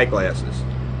 and eyeglasses.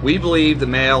 We believe the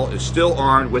male is still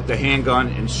armed with the handgun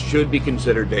and should be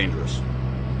considered dangerous.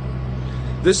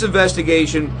 This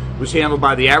investigation was handled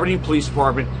by the Aberdeen Police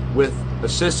Department with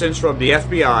assistance from the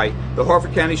FBI, the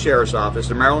Harford County Sheriff's Office,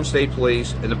 the Maryland State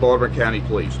Police, and the Baltimore County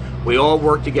Police. We all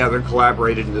worked together and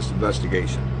collaborated in this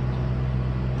investigation.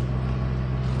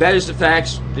 That is the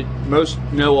facts that most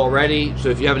know already, so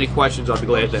if you have any questions, I'll be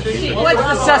glad to answer. What's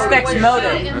the suspect's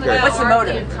motive? What's the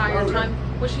motive? The entire time?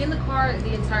 Was she in the car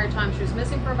the entire time? She was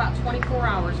missing for about 24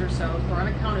 hours or so, or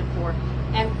unaccounted for.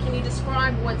 And can you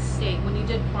describe what state, when you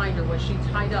did find her, was she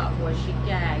tied up? Was she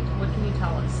gagged? What can you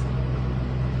tell us?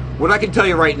 What I can tell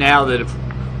you right now, that if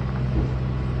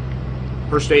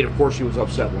her state, of course, she was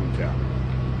upset when we found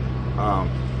her.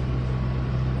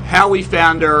 How we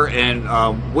found her and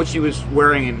what she was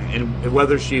wearing and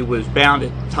whether she was bound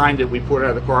at the time that we put her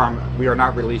out of the car, we are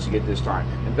not releasing at this time.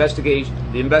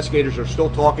 The investigators are still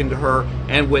talking to her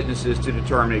and witnesses to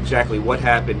determine exactly what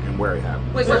happened and where it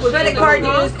happened. Was her credit card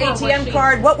used, ATM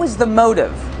card? What was the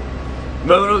motive?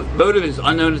 Motive is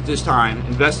unknown at this time.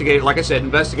 Like I said,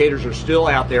 investigators are still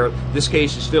out there. This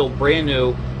case is still brand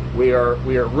new. We are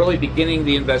really beginning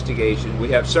the investigation. We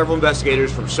have several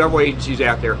investigators from several agencies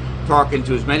out there talking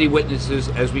to as many witnesses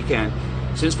as we can.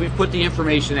 Since we've put the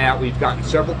information out, we've gotten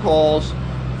several calls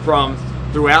from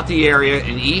throughout the area,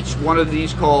 and each one of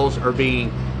these calls are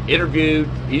being interviewed.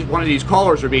 Each one of these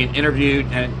callers are being interviewed,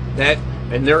 and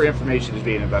their information is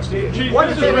being investigated. Mrs.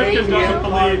 Ripkin doesn't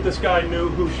believe this guy knew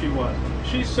who she was.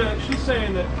 She's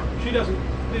saying that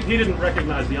he didn't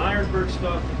recognize the Ironburg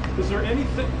stuff. Is there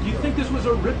anything? Do you think this was a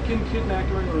Ripkin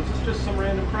kidnapping, or is this just some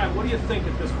random crime? What do you think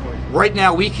at this point? Right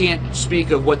now, we can't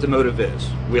speak of what the motive is.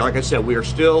 Like I said, we are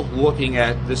still looking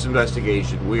at this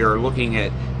investigation. We are looking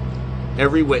at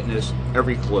every witness,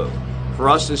 every clue. For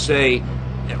us to say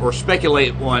or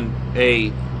speculate on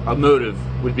a motive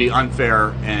would be unfair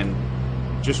and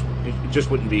it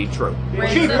just wouldn't be true.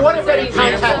 Chief, what if any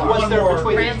contact was there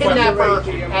between the kidnapper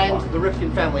and the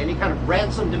Ripkin family? Any kind of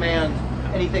ransom demand,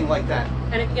 anything like that?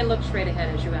 And if you can look straight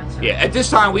ahead as you answer. Yeah, at this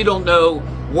time we don't know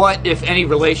what, if any,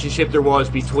 relationship there was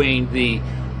between the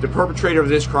perpetrator of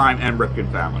this crime and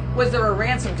Ripkin family. Was there a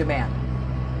ransom demand?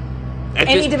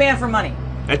 Any demand for money?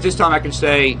 At this time I can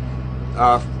say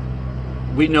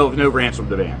we know of no ransom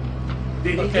demand.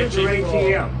 Did he use your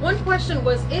ATM? One question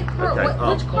was,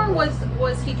 which car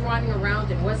was he driving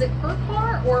around in? Was it her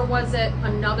car or was it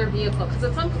another vehicle? Because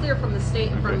it's unclear from the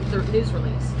from the news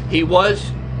release. He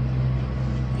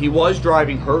was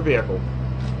driving her vehicle,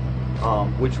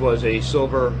 which was a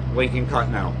silver Lincoln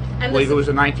Continental. I believe it was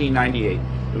a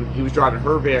 1998. He was driving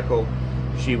her vehicle.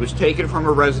 She was taken from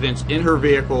her residence in her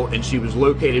vehicle, and she was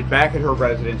located back at her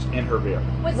residence in her vehicle.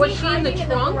 Was she in the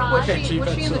trunk? Was she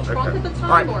in the trunk at the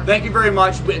time? All right, thank you very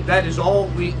much. That is all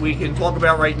we can talk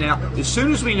about right now. As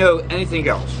soon as we know anything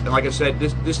else, and like I said,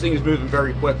 this thing is moving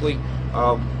very quickly,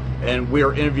 and we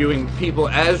are interviewing people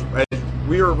as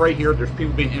we are right here. There's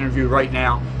people being interviewed right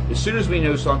now. As soon as we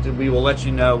know something, we will let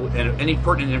you know, and any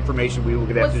pertinent information we will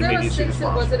get out to the media as soon as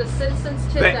possible. Was it a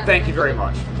citizen's tip? Thank you very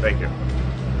much. Thank you.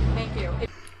 Thank you.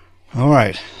 All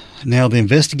right. Now, the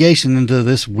investigation into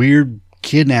this weird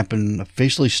kidnapping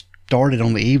officially started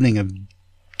on the evening of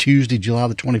Tuesday, July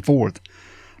the 24th,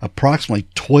 approximately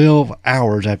 12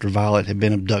 hours after Violet had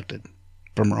been abducted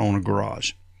from her own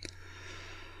garage.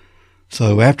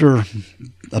 So after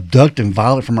abducting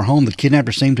Violet from her home, the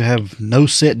kidnapper seemed to have no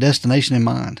set destination in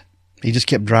mind. He just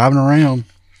kept driving around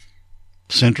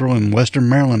central and western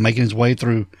Maryland, making his way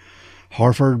through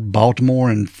Harford, Baltimore,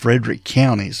 and Frederick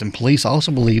counties. And police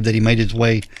also believe that he made his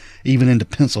way even into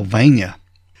Pennsylvania,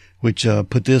 which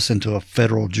put this into a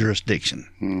federal jurisdiction.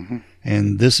 Mm-hmm.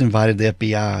 And this invited the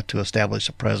FBI to establish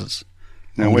a presence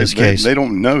on this case. They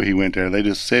don't know he went there. They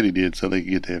just said he did so they could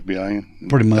get the FBI in.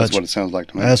 Pretty much. That's what it sounds like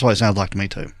to me. That's what it sounds like to me,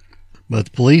 too. But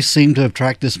the police seem to have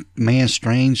tracked this man's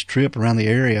strange trip around the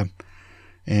area,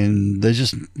 and there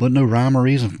just wasn't no rhyme or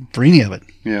reason for any of it.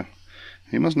 Yeah.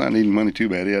 He must not need money too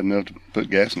bad. He had enough to put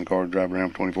gas in the car, drive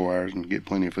around for 24 hours, and get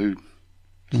plenty of food.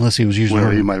 Unless he was using her.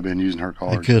 Well, he might have been using her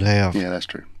car. He could have. Yeah, that's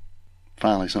true.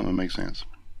 Finally, something that makes sense.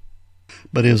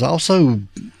 But it was also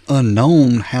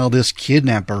unknown how this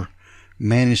kidnapper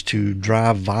managed to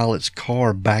drive Violet's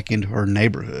car back into her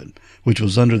neighborhood, which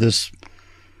was under this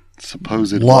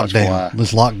supposed lockdown.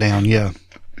 This lockdown, yeah.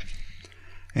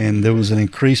 And there was an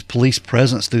increased police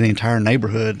presence through the entire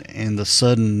neighborhood, and the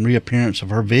sudden reappearance of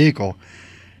her vehicle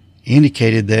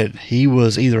indicated that he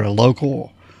was either a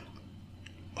local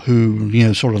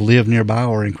who, sort of lived nearby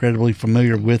or incredibly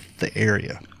familiar with the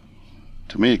area.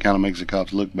 To me, it kind of makes the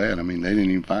cops look bad. I mean, they didn't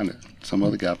even find it. Some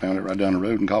other guy found it right down the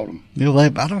road and called them.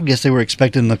 I don't guess they were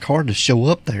expecting the car to show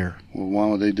up there. Well, why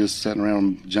were they just sitting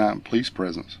around with giant police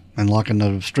presence? And locking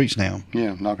the streets down.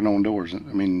 Yeah, knocking on doors. I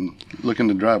mean, look in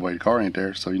the driveway. The car ain't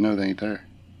there, so you know they ain't there.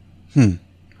 I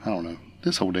don't know.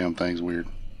 This whole damn thing's weird.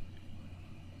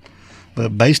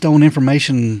 But based on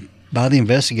information by the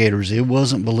investigators, it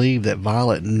wasn't believed that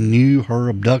Violet knew her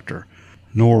abductor,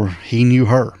 nor he knew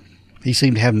her. He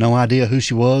seemed to have no idea who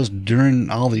she was during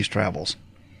all these travels.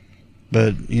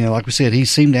 But, like we said, he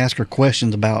seemed to ask her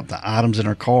questions about the items in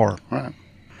her car. Right.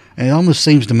 And it almost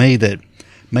seems to me that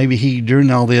maybe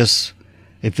during all this,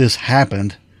 if this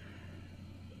happened,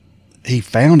 he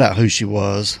found out who she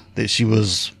was, that she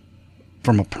was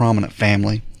from a prominent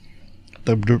family,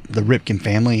 the Ripkin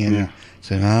family, and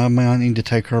said, I need to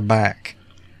take her back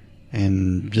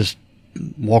and just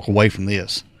walk away from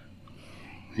this.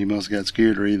 He must have got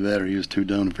scared, or either that or he was too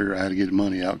dumb to figure out how to get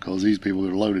money out, because these people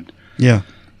are loaded. Yeah.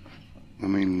 I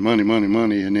mean, money,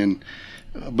 and then,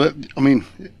 but, I mean,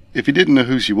 if he didn't know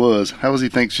who she was, how does he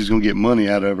think she's going to get money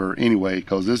out of her anyway?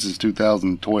 Because this is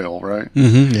 2012, right?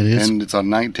 Mm-hmm, it is. And it's a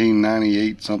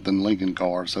 1998 something Lincoln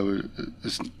car, so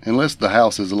unless the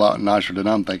house is a lot nicer than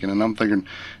I'm thinking, and I'm thinking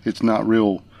it's not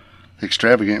real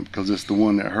extravagant because it's the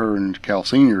one that her and Cal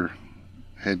Sr.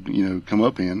 had, come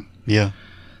up in. Yeah.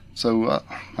 So,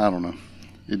 I don't know.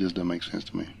 It just doesn't make sense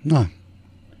to me. No.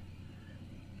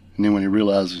 And then when he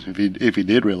realized, if he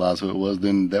did realize who it was,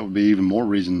 then that would be even more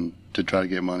reason to try to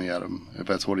get money out of him. If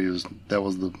that's what that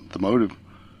was the motive.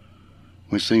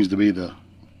 Which seems to be the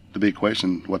big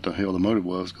question, what the hell the motive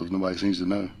was, because nobody seems to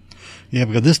know. Yeah,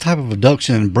 because this type of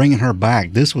abduction and bringing her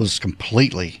back, this was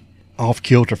completely off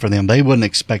kilter for them. They wasn't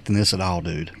expecting this at all,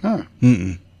 dude. No.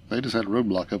 Mm-mm. They just had a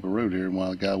roadblock up a road here,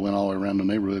 while the guy went all the way around the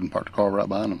neighborhood and parked the car right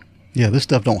behind them. Yeah, this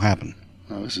stuff don't happen.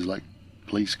 No, this is like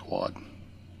police squad.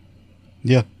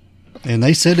 Yeah. And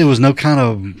they said there was no kind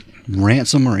of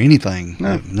ransom or anything.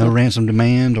 No ransom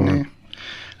demand or... Yeah.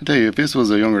 I tell you, if this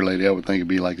was a younger lady, I would think it'd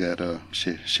be like that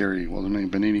Sherry, what was her name,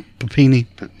 Panini? Papini.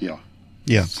 Yeah.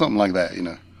 Yeah. Something like that,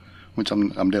 Which I'm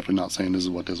definitely not saying this is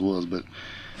what this was, but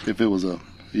if it was a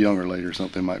younger lady or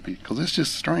something, it might be, because it's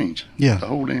just strange. Yeah. The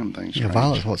whole damn thing's strange. Yeah,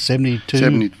 Violet's what, 72?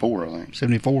 74, I think.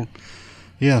 74.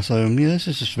 Yeah, so, this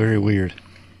is just very weird.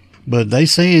 But they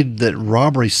said that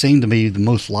robbery seemed to be the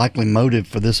most likely motive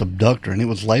for this abductor, and it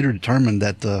was later determined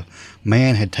that the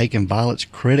man had taken Violet's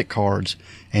credit cards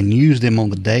and used them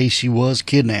on the day she was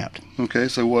kidnapped. Okay,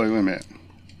 so wait a minute.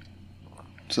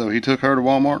 So he took her to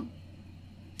Walmart?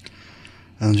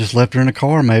 And just left her in a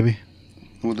car, maybe.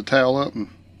 With the towel up and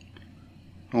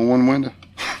on one window?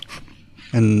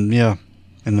 And, yeah,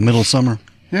 in the middle of summer.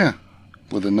 Yeah.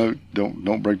 With a note,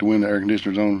 don't break the window, air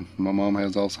conditioner's on. My mom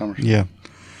has Alzheimer's. Yeah.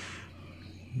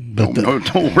 But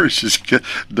don't worry, she's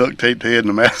duct taped head and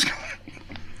a mask.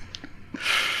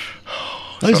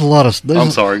 There's a lot of...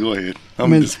 I'm sorry, go ahead.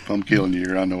 I'm killing you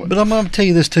here, I know it. But I'm going to tell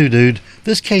you this too, dude.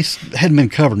 This case hadn't been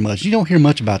covered much. You don't hear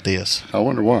much about this. I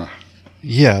wonder why.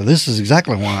 Yeah, this is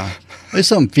exactly why. There's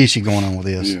something fishy going on with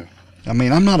this. Yeah. I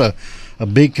mean, I'm not a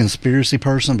big conspiracy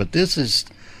person, but it's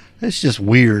just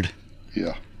weird.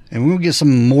 Yeah. And we'll get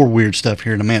some more weird stuff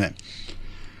here in a minute.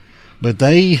 But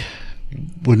they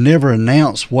would never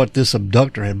announce what this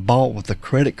abductor had bought with the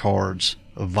credit cards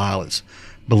of Violet's,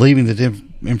 believing that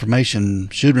information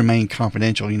should remain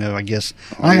confidential, I guess.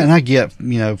 And I get,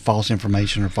 false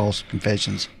information or false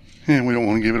confessions. Yeah, we don't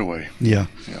want to give it away. Yeah.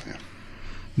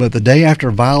 But the day after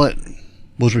Violet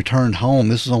was returned home,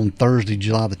 this was on Thursday,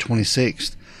 July the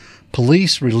 26th,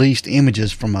 police released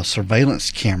images from a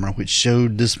surveillance camera which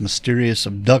showed this mysterious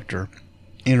abductor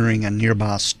entering a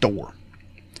nearby store.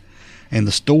 And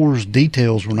the store's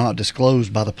details were not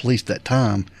disclosed by the police that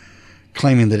time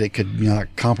claiming that it could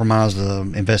compromise the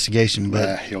investigation.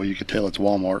 But you could tell it's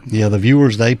Walmart. Yeah, the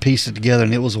viewers, they pieced it together,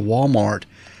 and it was a Walmart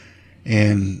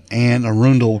in Anne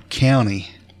Arundel County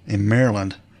in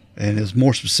Maryland. And it was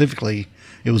more specifically,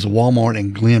 it was a Walmart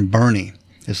in Glen Burnie.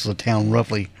 This is a town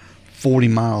roughly 40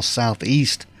 miles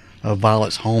southeast of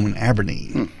Violet's home in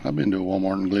Aberdeen. I've been to a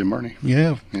Walmart in Glen Burnie.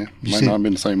 Yeah. Yeah. Might not have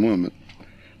been the same one, but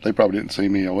they probably didn't see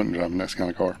me. I wasn't driving that kind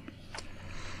of car.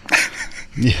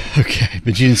 Yeah, okay.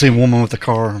 But you didn't see a woman with a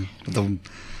car?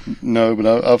 No, but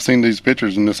I've seen these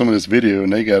pictures and some of this video,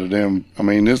 and they got a damn... I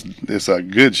mean, it's a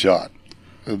good shot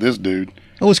of this dude.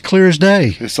 Oh, it's clear as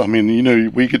day.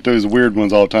 We get those weird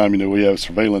ones all the time. We have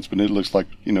surveillance, but it looks like,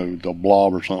 the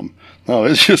blob or something. No,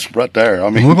 it's just right there. I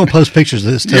mean, we're going to post pictures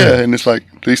of this, too. Yeah, and it's like,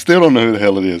 they still don't know who the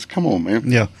hell it is. Come on,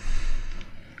 man. Yeah.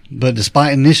 But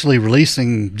despite initially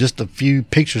releasing just a few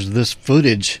pictures of this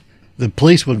footage, the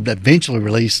police would eventually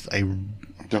release a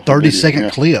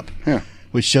 30-second clip,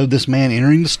 which showed this man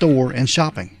entering the store and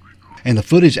shopping. And the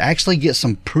footage actually gets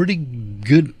some pretty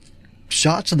good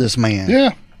shots of this man.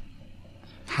 Yeah.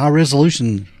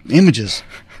 High-resolution images.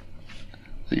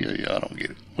 Yeah, I don't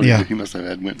get it. He must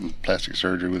have went in plastic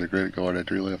surgery with a credit card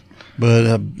after he left.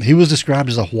 But he was described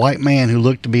as a white man who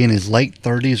looked to be in his late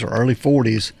 30s or early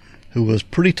 40s, who was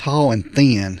pretty tall and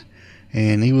thin,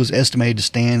 and he was estimated to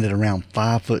stand at around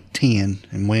 5'10"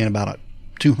 and weighing about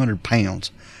 200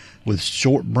 pounds, with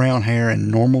short brown hair and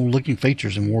normal-looking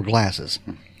features, and wore glasses.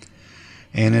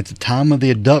 And at the time of the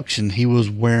abduction, he was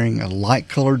wearing a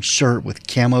light-colored shirt with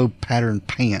camo-patterned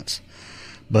pants.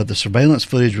 But the surveillance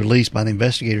footage released by the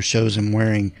investigators shows him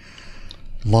wearing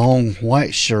long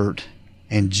white shirt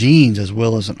and jeans, as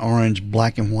well as an orange,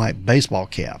 black, and white baseball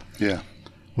cap. Yeah.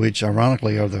 Which,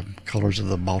 ironically, are the colors of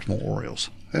the Baltimore Orioles.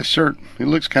 That shirt, it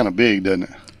looks kind of big, doesn't it?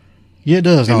 Yeah, it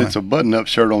does. And it's a button-up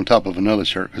shirt on top of another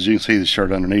shirt, because you can see the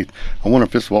shirt underneath. I wonder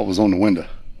if this is what was on the window.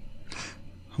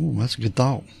 Oh, that's a good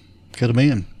thought. Could have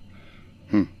been.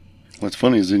 What's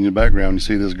funny is in your background, you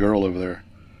see this girl over there.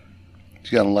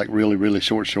 She's got on like really, really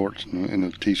short shorts and a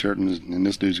t-shirt, and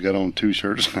this dude's got on 2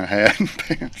 shirts and a hat and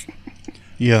pants.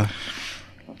 Yeah.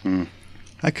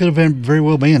 That could have been very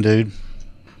well been, dude.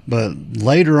 But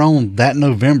later on that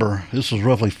November, this was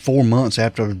roughly 4 months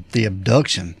after the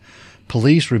abduction,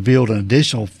 police revealed an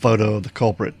additional photo of the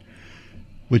culprit,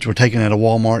 which were taken at a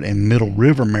Walmart in Middle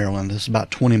River, Maryland. This is about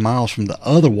 20 miles from the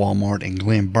other Walmart in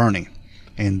Glen Burnie.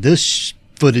 And this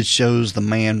footage shows the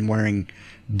man wearing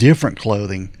different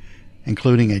clothing,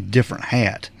 including a different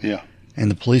hat. Yeah.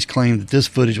 And the police claimed that this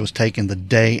footage was taken the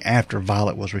day after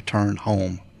Violet was returned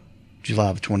home,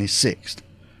 July the 26th.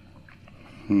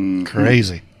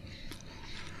 Crazy.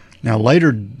 Now,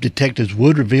 later, detectives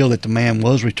would reveal that the man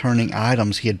was returning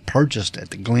items he had purchased at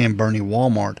the Glen Burnie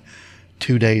Walmart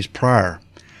 2 days prior,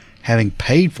 having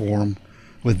paid for them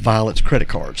with Violet's credit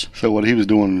cards. So what he was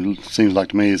doing, seems like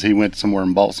to me, is he went somewhere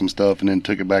and bought some stuff and then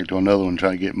took it back to another one,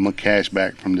 trying to get cash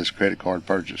back from this credit card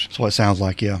purchase. That's what it sounds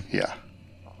like, yeah. Yeah.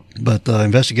 But the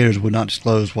investigators would not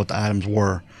disclose what the items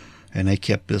were, and they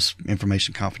kept this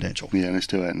information confidential. Yeah, and they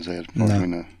still hadn't said, as far as we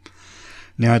know.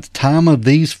 Now, at the time of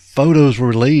these photos were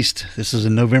released, this is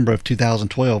in November of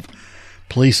 2012,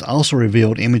 police also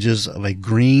revealed images of a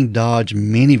green Dodge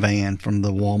minivan from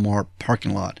the Walmart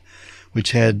parking lot,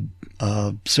 which had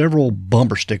several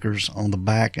bumper stickers on the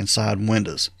back and side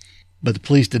windows. But the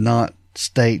police did not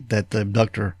state that the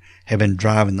abductor had been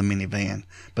driving the minivan,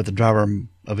 but the driver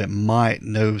of it might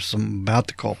know something about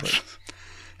the culprit.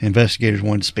 Investigators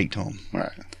wanted to speak to him.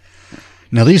 Right.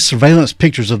 Now, these surveillance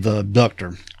pictures of the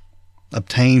abductor,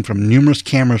 obtained from numerous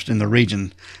cameras in the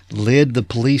region, led the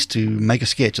police to make a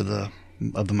sketch of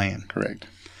the man. Correct.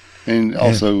 And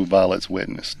also Violet's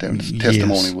witness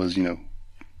testimony was,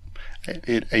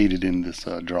 it aided in this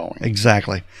drawing.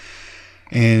 Exactly.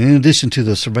 And in addition to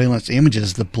the surveillance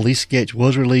images, the police sketch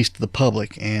was released to the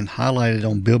public and highlighted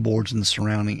on billboards in the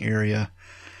surrounding area,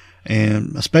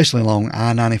 and especially along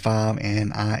I-95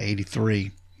 and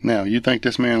I-83. Now, you think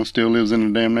this man still lives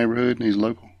in the damn neighborhood and he's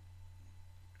local?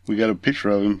 We got a picture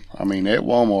of him, at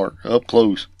Walmart, up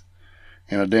close,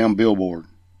 and a damn billboard.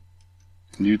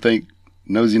 And you think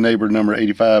nosy neighbor number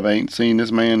 85 ain't seen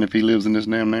this man if he lives in this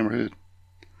damn neighborhood?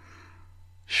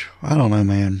 I don't know,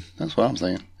 man. That's what I'm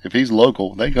saying. If he's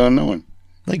local, they gotta know him.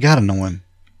 They gotta know him.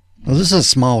 Well, this is a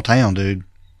small town, dude.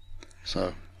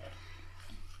 So,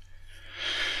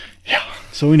 yeah.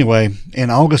 So anyway, in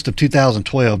August of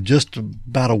 2012, just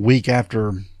about a week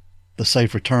after the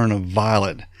safe return of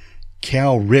Violet,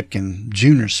 Cal Ripkin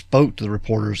Jr. spoke to the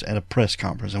reporters at a press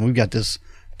conference. And we've got this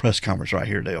press conference right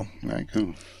here, Dale. All right,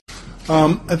 cool.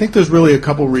 I think there's really a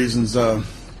couple reasons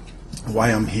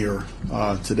why I'm here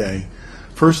today.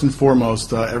 first and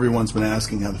foremost, everyone's been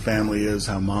asking how the family is,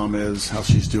 how Mom is, how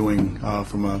she's doing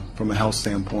from a health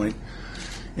standpoint.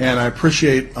 And I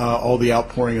appreciate all the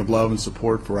outpouring of love and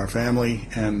support for our family,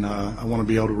 and I want to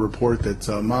be able to report that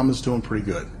Mom is doing pretty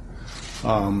good.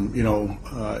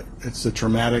 It's a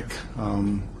traumatic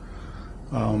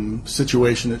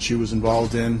situation that she was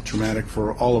involved in, traumatic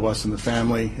for all of us in the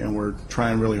family, and we're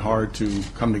trying really hard to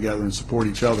come together and support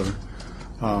each other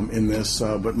in this.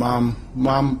 But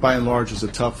Mom, by and large, is a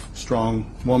tough,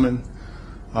 strong woman.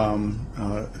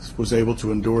 Was able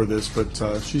to endure this,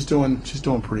 but she's doing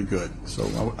pretty good.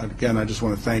 So again, I just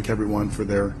want to thank everyone for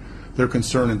their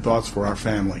concern and thoughts for our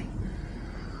family.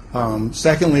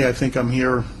 Secondly, I think I'm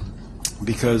here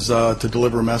because to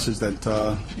deliver a message that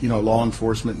law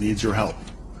enforcement needs your help.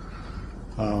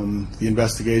 The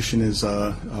investigation is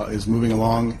moving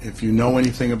along. If you know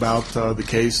anything about the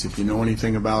case, if you know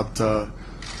anything about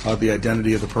the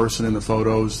identity of the person in the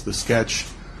photos, the sketch,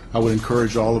 I would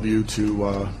encourage all of you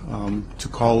to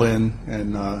call in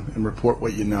and report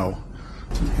what you know.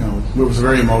 It was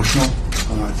very emotional.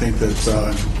 I think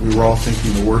that we were all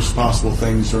thinking the worst possible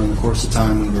things during the course of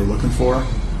time when we were looking for her,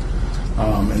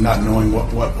 and not knowing what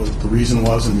the reason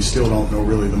was, and we still don't know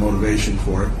really the motivation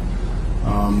for it.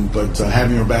 But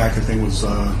having her back, I think, was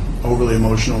overly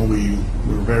emotional. We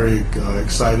were very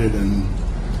excited, and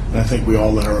I think we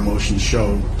all let our emotions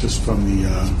show just from the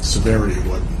severity of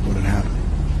what had happened.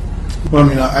 Well, I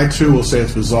mean, I too will say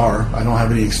it's bizarre. I don't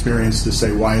have any experience to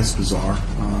say why it's bizarre.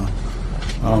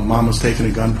 Mom was taken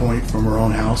at gunpoint from her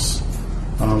own house.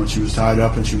 She was tied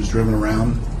up and she was driven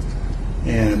around.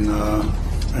 And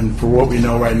for what we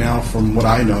know right now, from what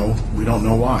I know, we don't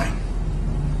know why.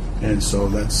 And so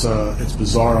that's it's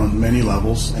bizarre on many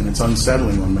levels, and it's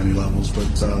unsettling on many levels. But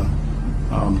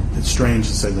it's strange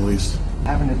to say the least.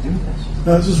 Having to do this?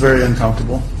 No, this is very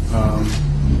uncomfortable.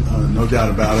 No doubt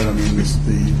about it. I mean,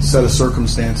 the set of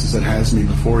circumstances that has me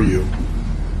before you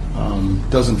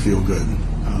doesn't feel good.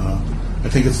 I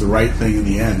think it's the right thing in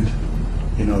the end,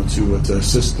 to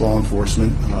assist law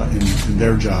enforcement in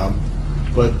their job.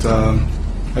 But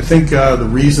I think the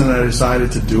reason I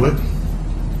decided to do it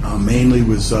mainly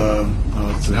was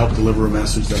to help deliver a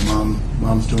message that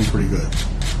Mom's doing pretty good.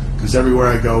 Because everywhere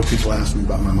I go, people ask me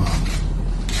about my mom.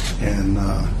 And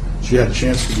she had a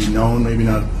chance to be known, maybe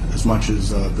not as much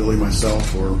as Billy,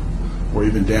 myself, or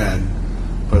even Dad,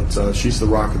 but she's the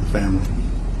rock of the family.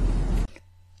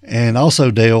 And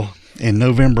also, Dale, in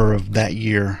November of that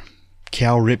year,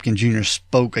 Cal Ripkin Jr.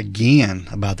 spoke again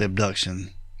about the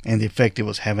abduction and the effect it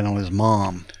was having on his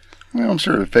mom. Well, I'm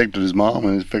sure it affected his mom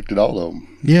and it affected all of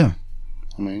them. Yeah.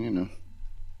 I mean,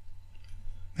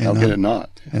 how could it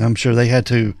not? And I'm sure they had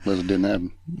to. Unless it didn't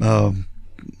happen.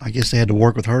 I guess they had to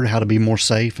work with her how to be more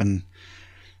safe and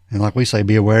like we say,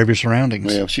 be aware of your surroundings.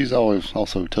 Well, she's always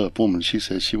also a tough woman. She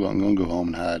said she wasn't going to go home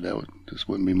and hide. That just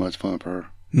wouldn't be much fun for her.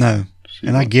 No,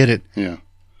 I get it. Yeah.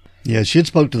 Yeah, she had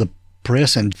spoke to the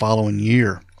press in the following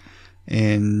year,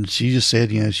 and she just said,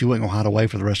 she wasn't going to hide away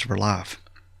for the rest of her life.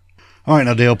 All right,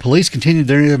 now, Dale, police continued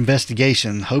their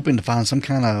investigation, hoping to find some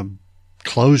kind of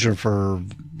closure for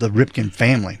the Ripkin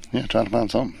family. Yeah, trying to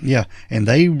find something. Yeah, and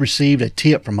they received a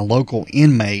tip from a local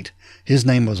inmate. His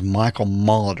name was Michael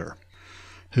Molitor,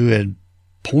 who had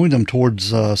pointed them towards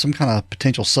some kind of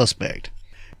potential suspect.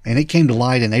 And it came to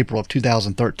light in April of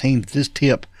 2013 that this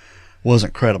tip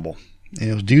wasn't credible. And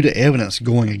it was due to evidence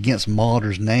going against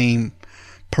Molitor's name,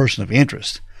 person of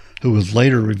interest, who was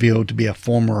later revealed to be a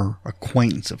former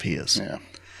acquaintance of his. Yeah.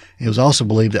 It was also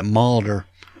believed that Molitor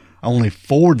only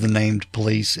forwarded the name to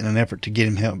police in an effort to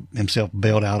get himself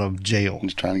bailed out of jail.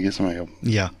 He's trying to get some help.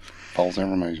 Yeah. False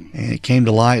information. And it came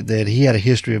to light that he had a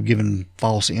history of giving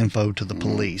false info to the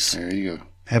police. There you go.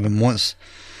 Having once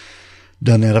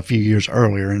done that a few years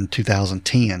earlier in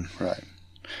 2010. Right.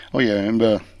 Oh, yeah, and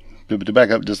to back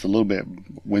up just a little bit,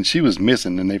 when she was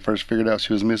missing and they first figured out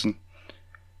she was missing,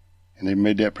 and they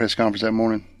made that press conference that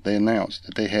morning, they announced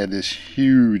that they had this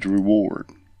huge reward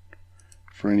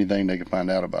for anything they could find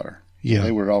out about her. Yeah.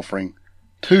 They were offering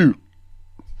 $2,000.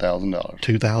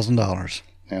 $2,000.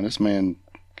 Now, this man...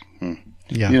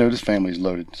 Yeah. This family's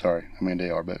loaded. Sorry. I mean, they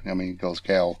are, but because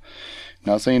Cal,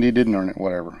 not saying he didn't earn it,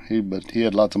 whatever. But he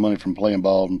had lots of money from playing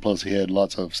ball, and plus he had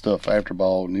lots of stuff after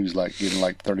ball, and he was getting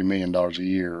 $30 million a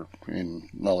year and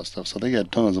all that stuff. So they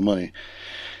had tons of money.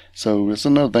 So it's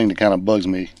another thing that kind of bugs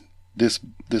me. This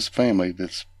family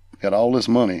that's got all this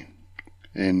money,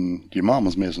 and your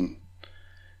mama's missing,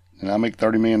 and I make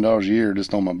 $30 million a year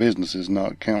just on my businesses,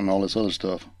 not counting all this other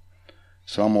stuff.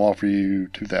 So I'm gonna offer you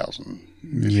 $2,000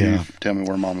 if you tell me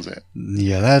where Mama's at.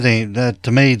 Yeah, that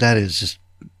to me that is just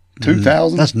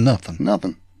 $2,000. That's nothing.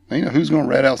 Nothing. Who's gonna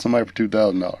rat out somebody for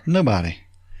 $2,000? Nobody.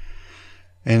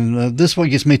 And this one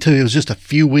gets me too. It was just a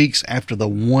few weeks after the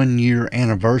 1-year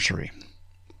anniversary.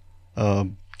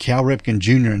 Cal Ripkin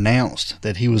Jr. announced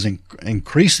that he was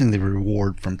increasing the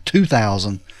reward from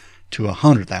 $2,000 to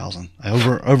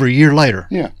 $100,000 over a year later.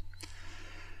 Yeah.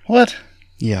 What?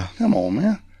 Yeah. Come on,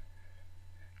 man.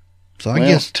 So I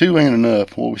guess 2 ain't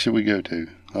enough. What should we go to?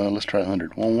 Let's try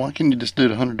 100. Well, why can't you just do the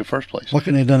 100 in the first place? Why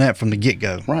couldn't they have done that from the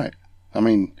get-go? Right. I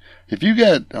mean, if you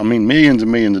got, millions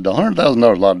and millions of dollars,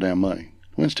 $100,000 is a lot of damn money.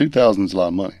 When it's $2,000 is a lot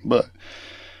of money. But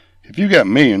if you got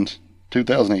millions,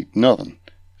 $2,000 ain't nothing.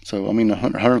 So,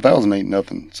 $100,000 ain't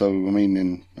nothing. So,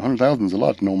 and $100,000 is a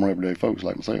lot to normal everyday folks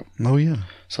like myself. Oh, yeah.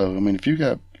 So,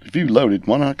 if you loaded,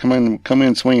 why not come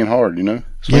in swinging hard,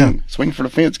 Swing for the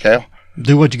fence, Cal.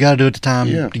 Do what you got to do at the time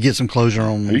to get some closure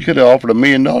on. You could have offered $1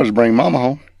 million to bring Mama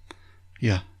home.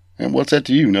 Yeah. And what's that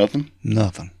to you? Nothing.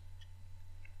 Nothing.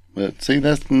 But see,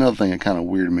 that's another thing that kind of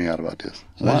weirded me out about this.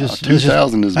 So wow,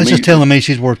 $2,000 is. That's just telling me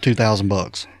she's worth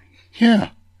 $2,000. Yeah,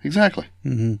 exactly.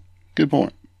 Mm-hmm. Good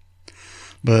point.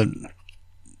 But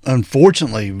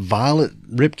unfortunately, Violet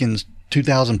Ripkin's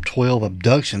 2012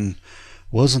 abduction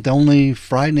wasn't the only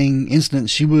frightening incident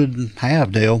she would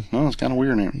have, Dale. No, it's kind of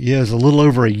weird now. Yeah, it was a little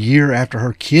over a year after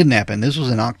her kidnapping. This was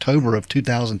in October of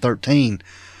 2013.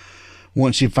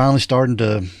 Once she finally started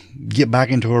to get back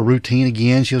into her routine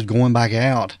again, she was going back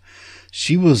out.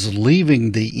 She was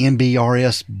leaving the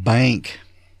NBRS bank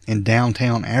in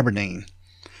downtown Aberdeen.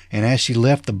 And as she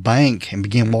left the bank and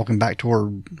began walking back to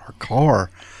her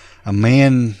car, a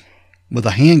man with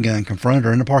a handgun confronted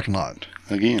her in the parking lot.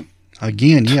 Again,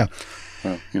 yeah.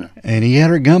 Well, And he had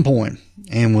her at gunpoint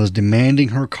and was demanding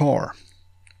her car.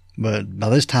 But by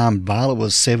this time, Violet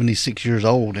was 76 years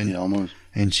old. And, almost.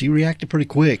 And she reacted pretty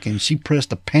quick. And she pressed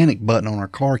the panic button on her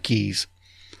car keys.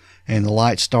 And the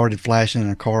lights started flashing and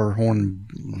her car horn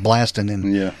blasting.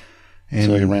 And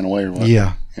so he ran away or what?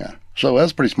 Yeah. Yeah. So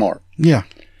that's pretty smart. Yeah.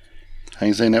 I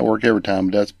ain't saying that work every time,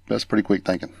 but that's pretty quick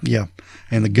thinking. Yeah.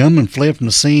 And the gunman fled from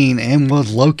the scene and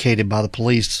was located by the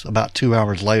police about 2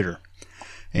 hours later.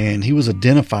 And he was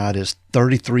identified as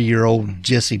 33-year-old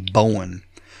Jesse Bowen,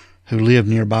 who lived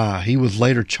nearby. He was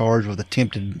later charged with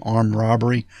attempted armed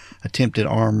robbery, attempted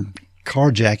armed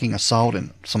carjacking, assault,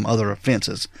 and some other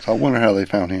offenses. So I wonder how they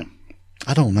found him.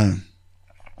 I don't know.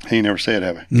 He never said,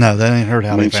 have he? No, they ain't heard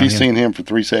how they found him. She's seen him for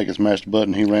 3 seconds, mashed the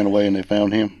button, he ran away, and they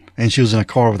found him. And she was in a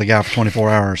car with a guy for 24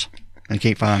 hours and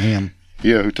can't find him.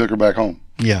 Yeah, who took her back home.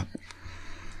 Yeah.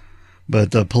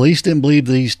 But the police didn't believe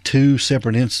these two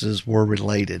separate instances were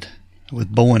related, with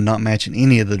Bowen not matching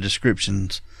any of the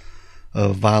descriptions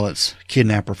of Violet's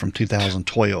kidnapper from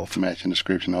 2012. Matching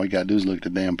description. All you got to do is look at the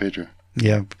damn picture.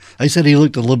 Yeah. They said he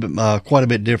looked a little bit, quite a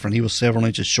bit different. He was several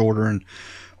inches shorter and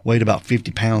weighed about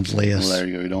 50 pounds less. Well, there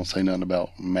you go. You don't say nothing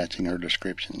about matching her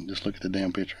description. Just look at the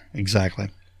damn picture. Exactly.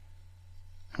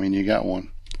 You got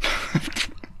one.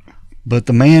 But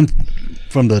the man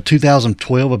from the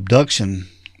 2012 abduction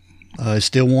is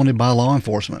still wanted by law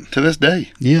enforcement. To this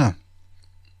day. Yeah.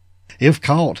 If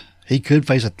caught, he could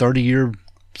face a 30-year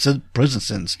prison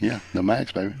sentence. Yeah, the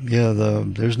max, baby. Yeah,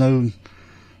 there's no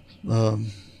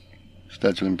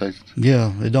statute of limitations.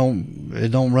 Yeah, it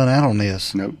don't run out on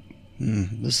this. Nope.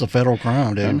 This is a federal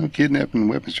crime, dude. I know kidnapping and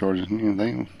weapons charges.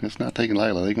 It's not taken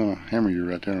lightly. They're gonna hammer you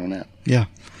right there on that. Yeah,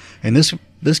 and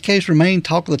this case remained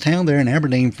talk of the town there in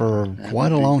Aberdeen for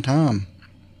quite a long time.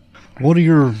 What are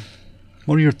your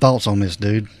thoughts on this,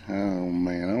 dude? Oh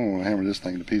man, I don't want to hammer this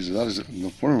thing to pieces.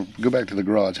 We're gonna go back to the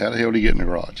garage. How the hell did he get in the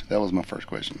garage? That was my first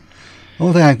question. The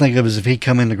only thing I can think of is if he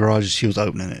come in the garage and she was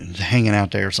opening it and hanging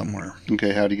out there somewhere.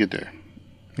 Okay, how did he get there?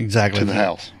 Exactly. To the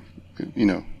house.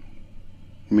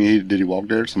 Did he walk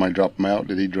there? Somebody drop him out?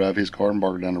 Did he drive his car and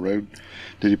park it down the road?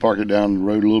 Did he park it down the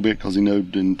road a little bit because he knew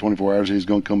in 24 hours he's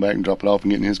going to come back and drop it off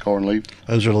and get in his car and leave?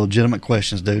 Those are legitimate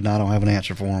questions, dude, and I don't have an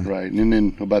answer for them. Right. And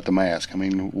then about the mask.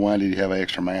 Why did he have an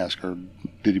extra mask, or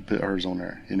did he put hers on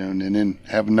there? And then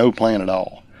have no plan at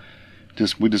all.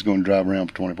 We're just going to drive around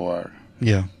for 24 hours.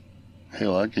 Yeah.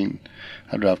 Hell, I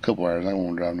drive a couple hours. I don't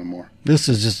want to drive no more. This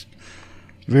is just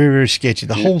very, very sketchy.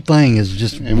 The whole thing is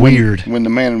just weird. When the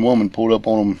man and woman pulled up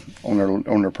on them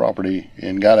on their property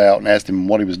and got out and asked him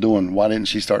what he was doing, why didn't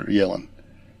she start yelling?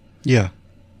 Yeah.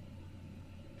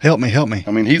 Help me.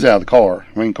 He's out of the car.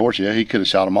 Of course, yeah, he could have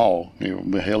shot them all.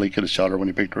 But hell, he could have shot her when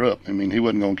he picked her up. He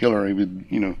wasn't going to kill her. He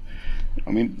would,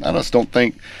 I just don't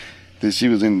think that she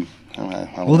was in.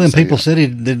 Well, then people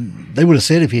said they would have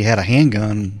said if he had a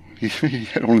handgun. He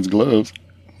had on his gloves.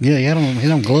 Yeah, he had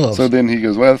on gloves. So then he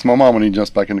goes, well, that's my mom, and he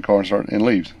jumps back in the car and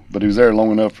leaves. But he was there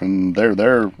long enough, and they're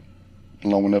there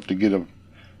long enough to get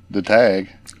the tag,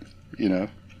 I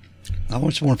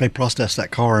just wonder if they processed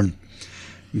that car and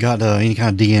got any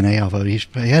kind of DNA off of it.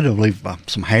 He had to leave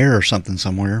some hair or something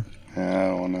somewhere. I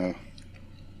don't know.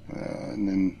 And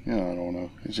then, I don't know.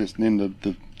 It's just, then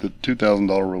the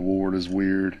 $2,000 reward is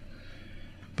weird.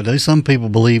 But do some people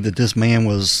believe that this man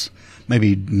was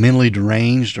maybe mentally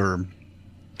deranged or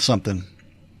something?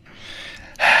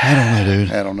 I don't know,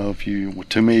 dude. I don't know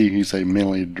to me, you say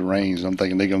mentally deranged. I'm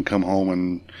thinking they're going to come home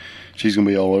and she's going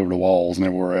to be all over the walls and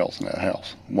everywhere else in that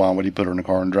house. Why would he put her in the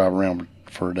car and drive around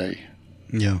for a day?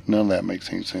 Yeah. None of that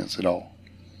makes any sense at all.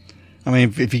 I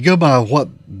mean, if you go by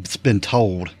what's been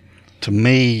told, to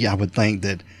me, I would think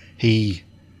that he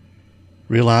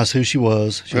realized who she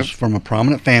was. She was from a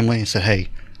prominent family and said, hey,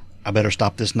 I better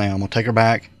stop this now. I'm going to take her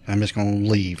back, and I'm just going to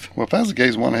leave. Well, if that's the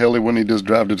case, why the hell wouldn't he just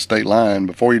drive to the state line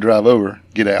before you drive over,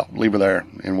 get out, leave her there,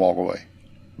 and walk away?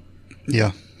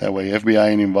 Yeah. That way, FBI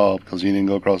ain't involved because you didn't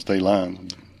go across state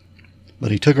lines.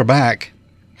 But he took her back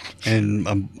and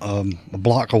a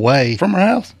block away from her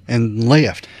house and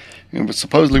left. But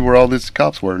supposedly where all these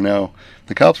cops were. Now,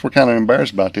 the cops were kind of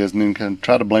embarrassed about this and then kind of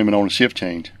tried to blame it on a shift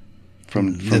change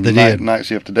from night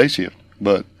shift to day shift.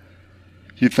 But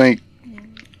you think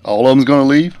all of them's going to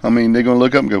leave? I mean, they're going to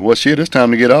look up and go, well, shit, it's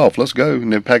time to get off. Let's go.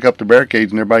 And they pack up the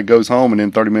barricades and everybody goes home. And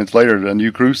then 30 minutes later, a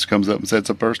new crew comes up and sets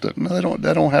up their stuff. No,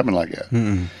 that don't happen like that.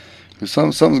 Mm-mm. If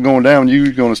something's going down,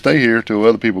 you're going to stay here till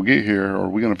other people get here, or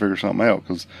we're going to figure something out.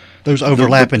 Because there's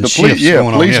overlapping shifts going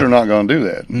on. Police are not going to do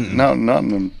that. Not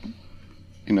in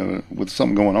the, with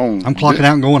something going on. I'm clocking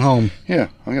out and going home. Yeah,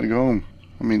 I got to go home.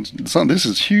 I mean, this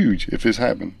is huge if this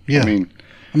happened. Yeah. I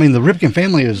mean, the Ripkin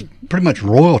family is pretty much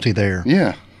royalty there.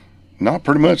 Yeah. Not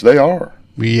pretty much. They are.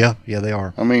 Yeah, they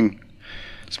are. I mean,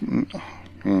 it's kind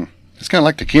of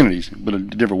like the Kennedys, but a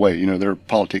different way. They're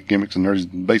politic gimmicks and there's a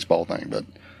baseball thing, but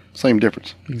same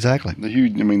difference. Exactly.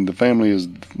 The family is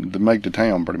the make the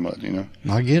town pretty much,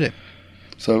 I get it.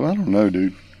 So, I don't know,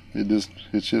 dude. It's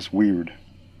just weird.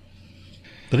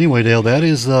 But anyway, Dale, that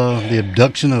is the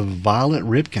abduction of Violet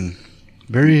Ripkin.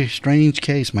 Very strange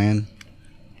case, man.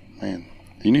 Man,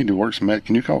 you need to work some.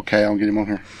 Can you call Cal and get him on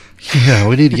here? Yeah,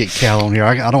 we need to get Cal on here.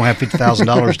 I don't have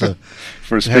 $50,000 to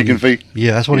for a speaking fee.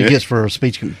 Yeah, that's what he gets for a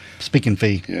speaking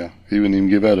fee. Yeah, he wouldn't even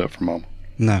give that up for Mama.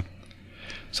 No.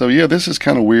 So yeah, this is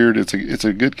kind of weird. It's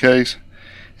a good case.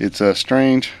 It's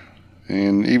strange,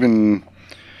 and even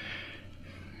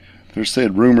there's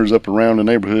said rumors up around the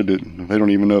neighborhood that they don't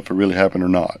even know if it really happened or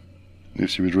not,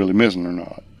 if she was really missing or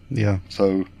not. Yeah.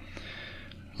 So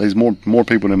there's more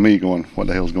people than me going, what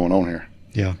the hell's going on here?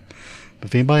 Yeah. But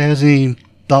if anybody has any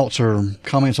thoughts or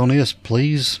comments on this,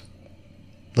 please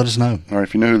let us know. Or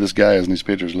if you know who this guy is in these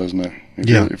pictures, let us know.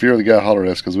 If you're the guy, holler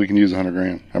at us because we can use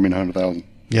 $100,000.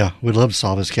 Yeah, we'd love to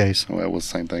solve this case. Well, that was the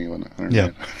same thing, wasn't it?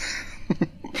 Yeah.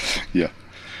 Yeah.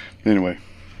 Anyway.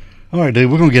 All right,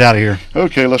 dude, we're going to get out of here.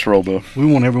 Okay, let's roll, Bill. We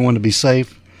want everyone to be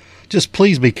safe. Just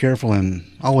please be careful and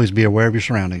always be aware of your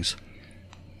surroundings.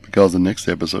 Because the next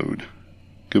episode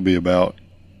could be about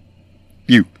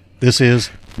you. This is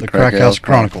the Crack House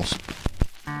Chronicles.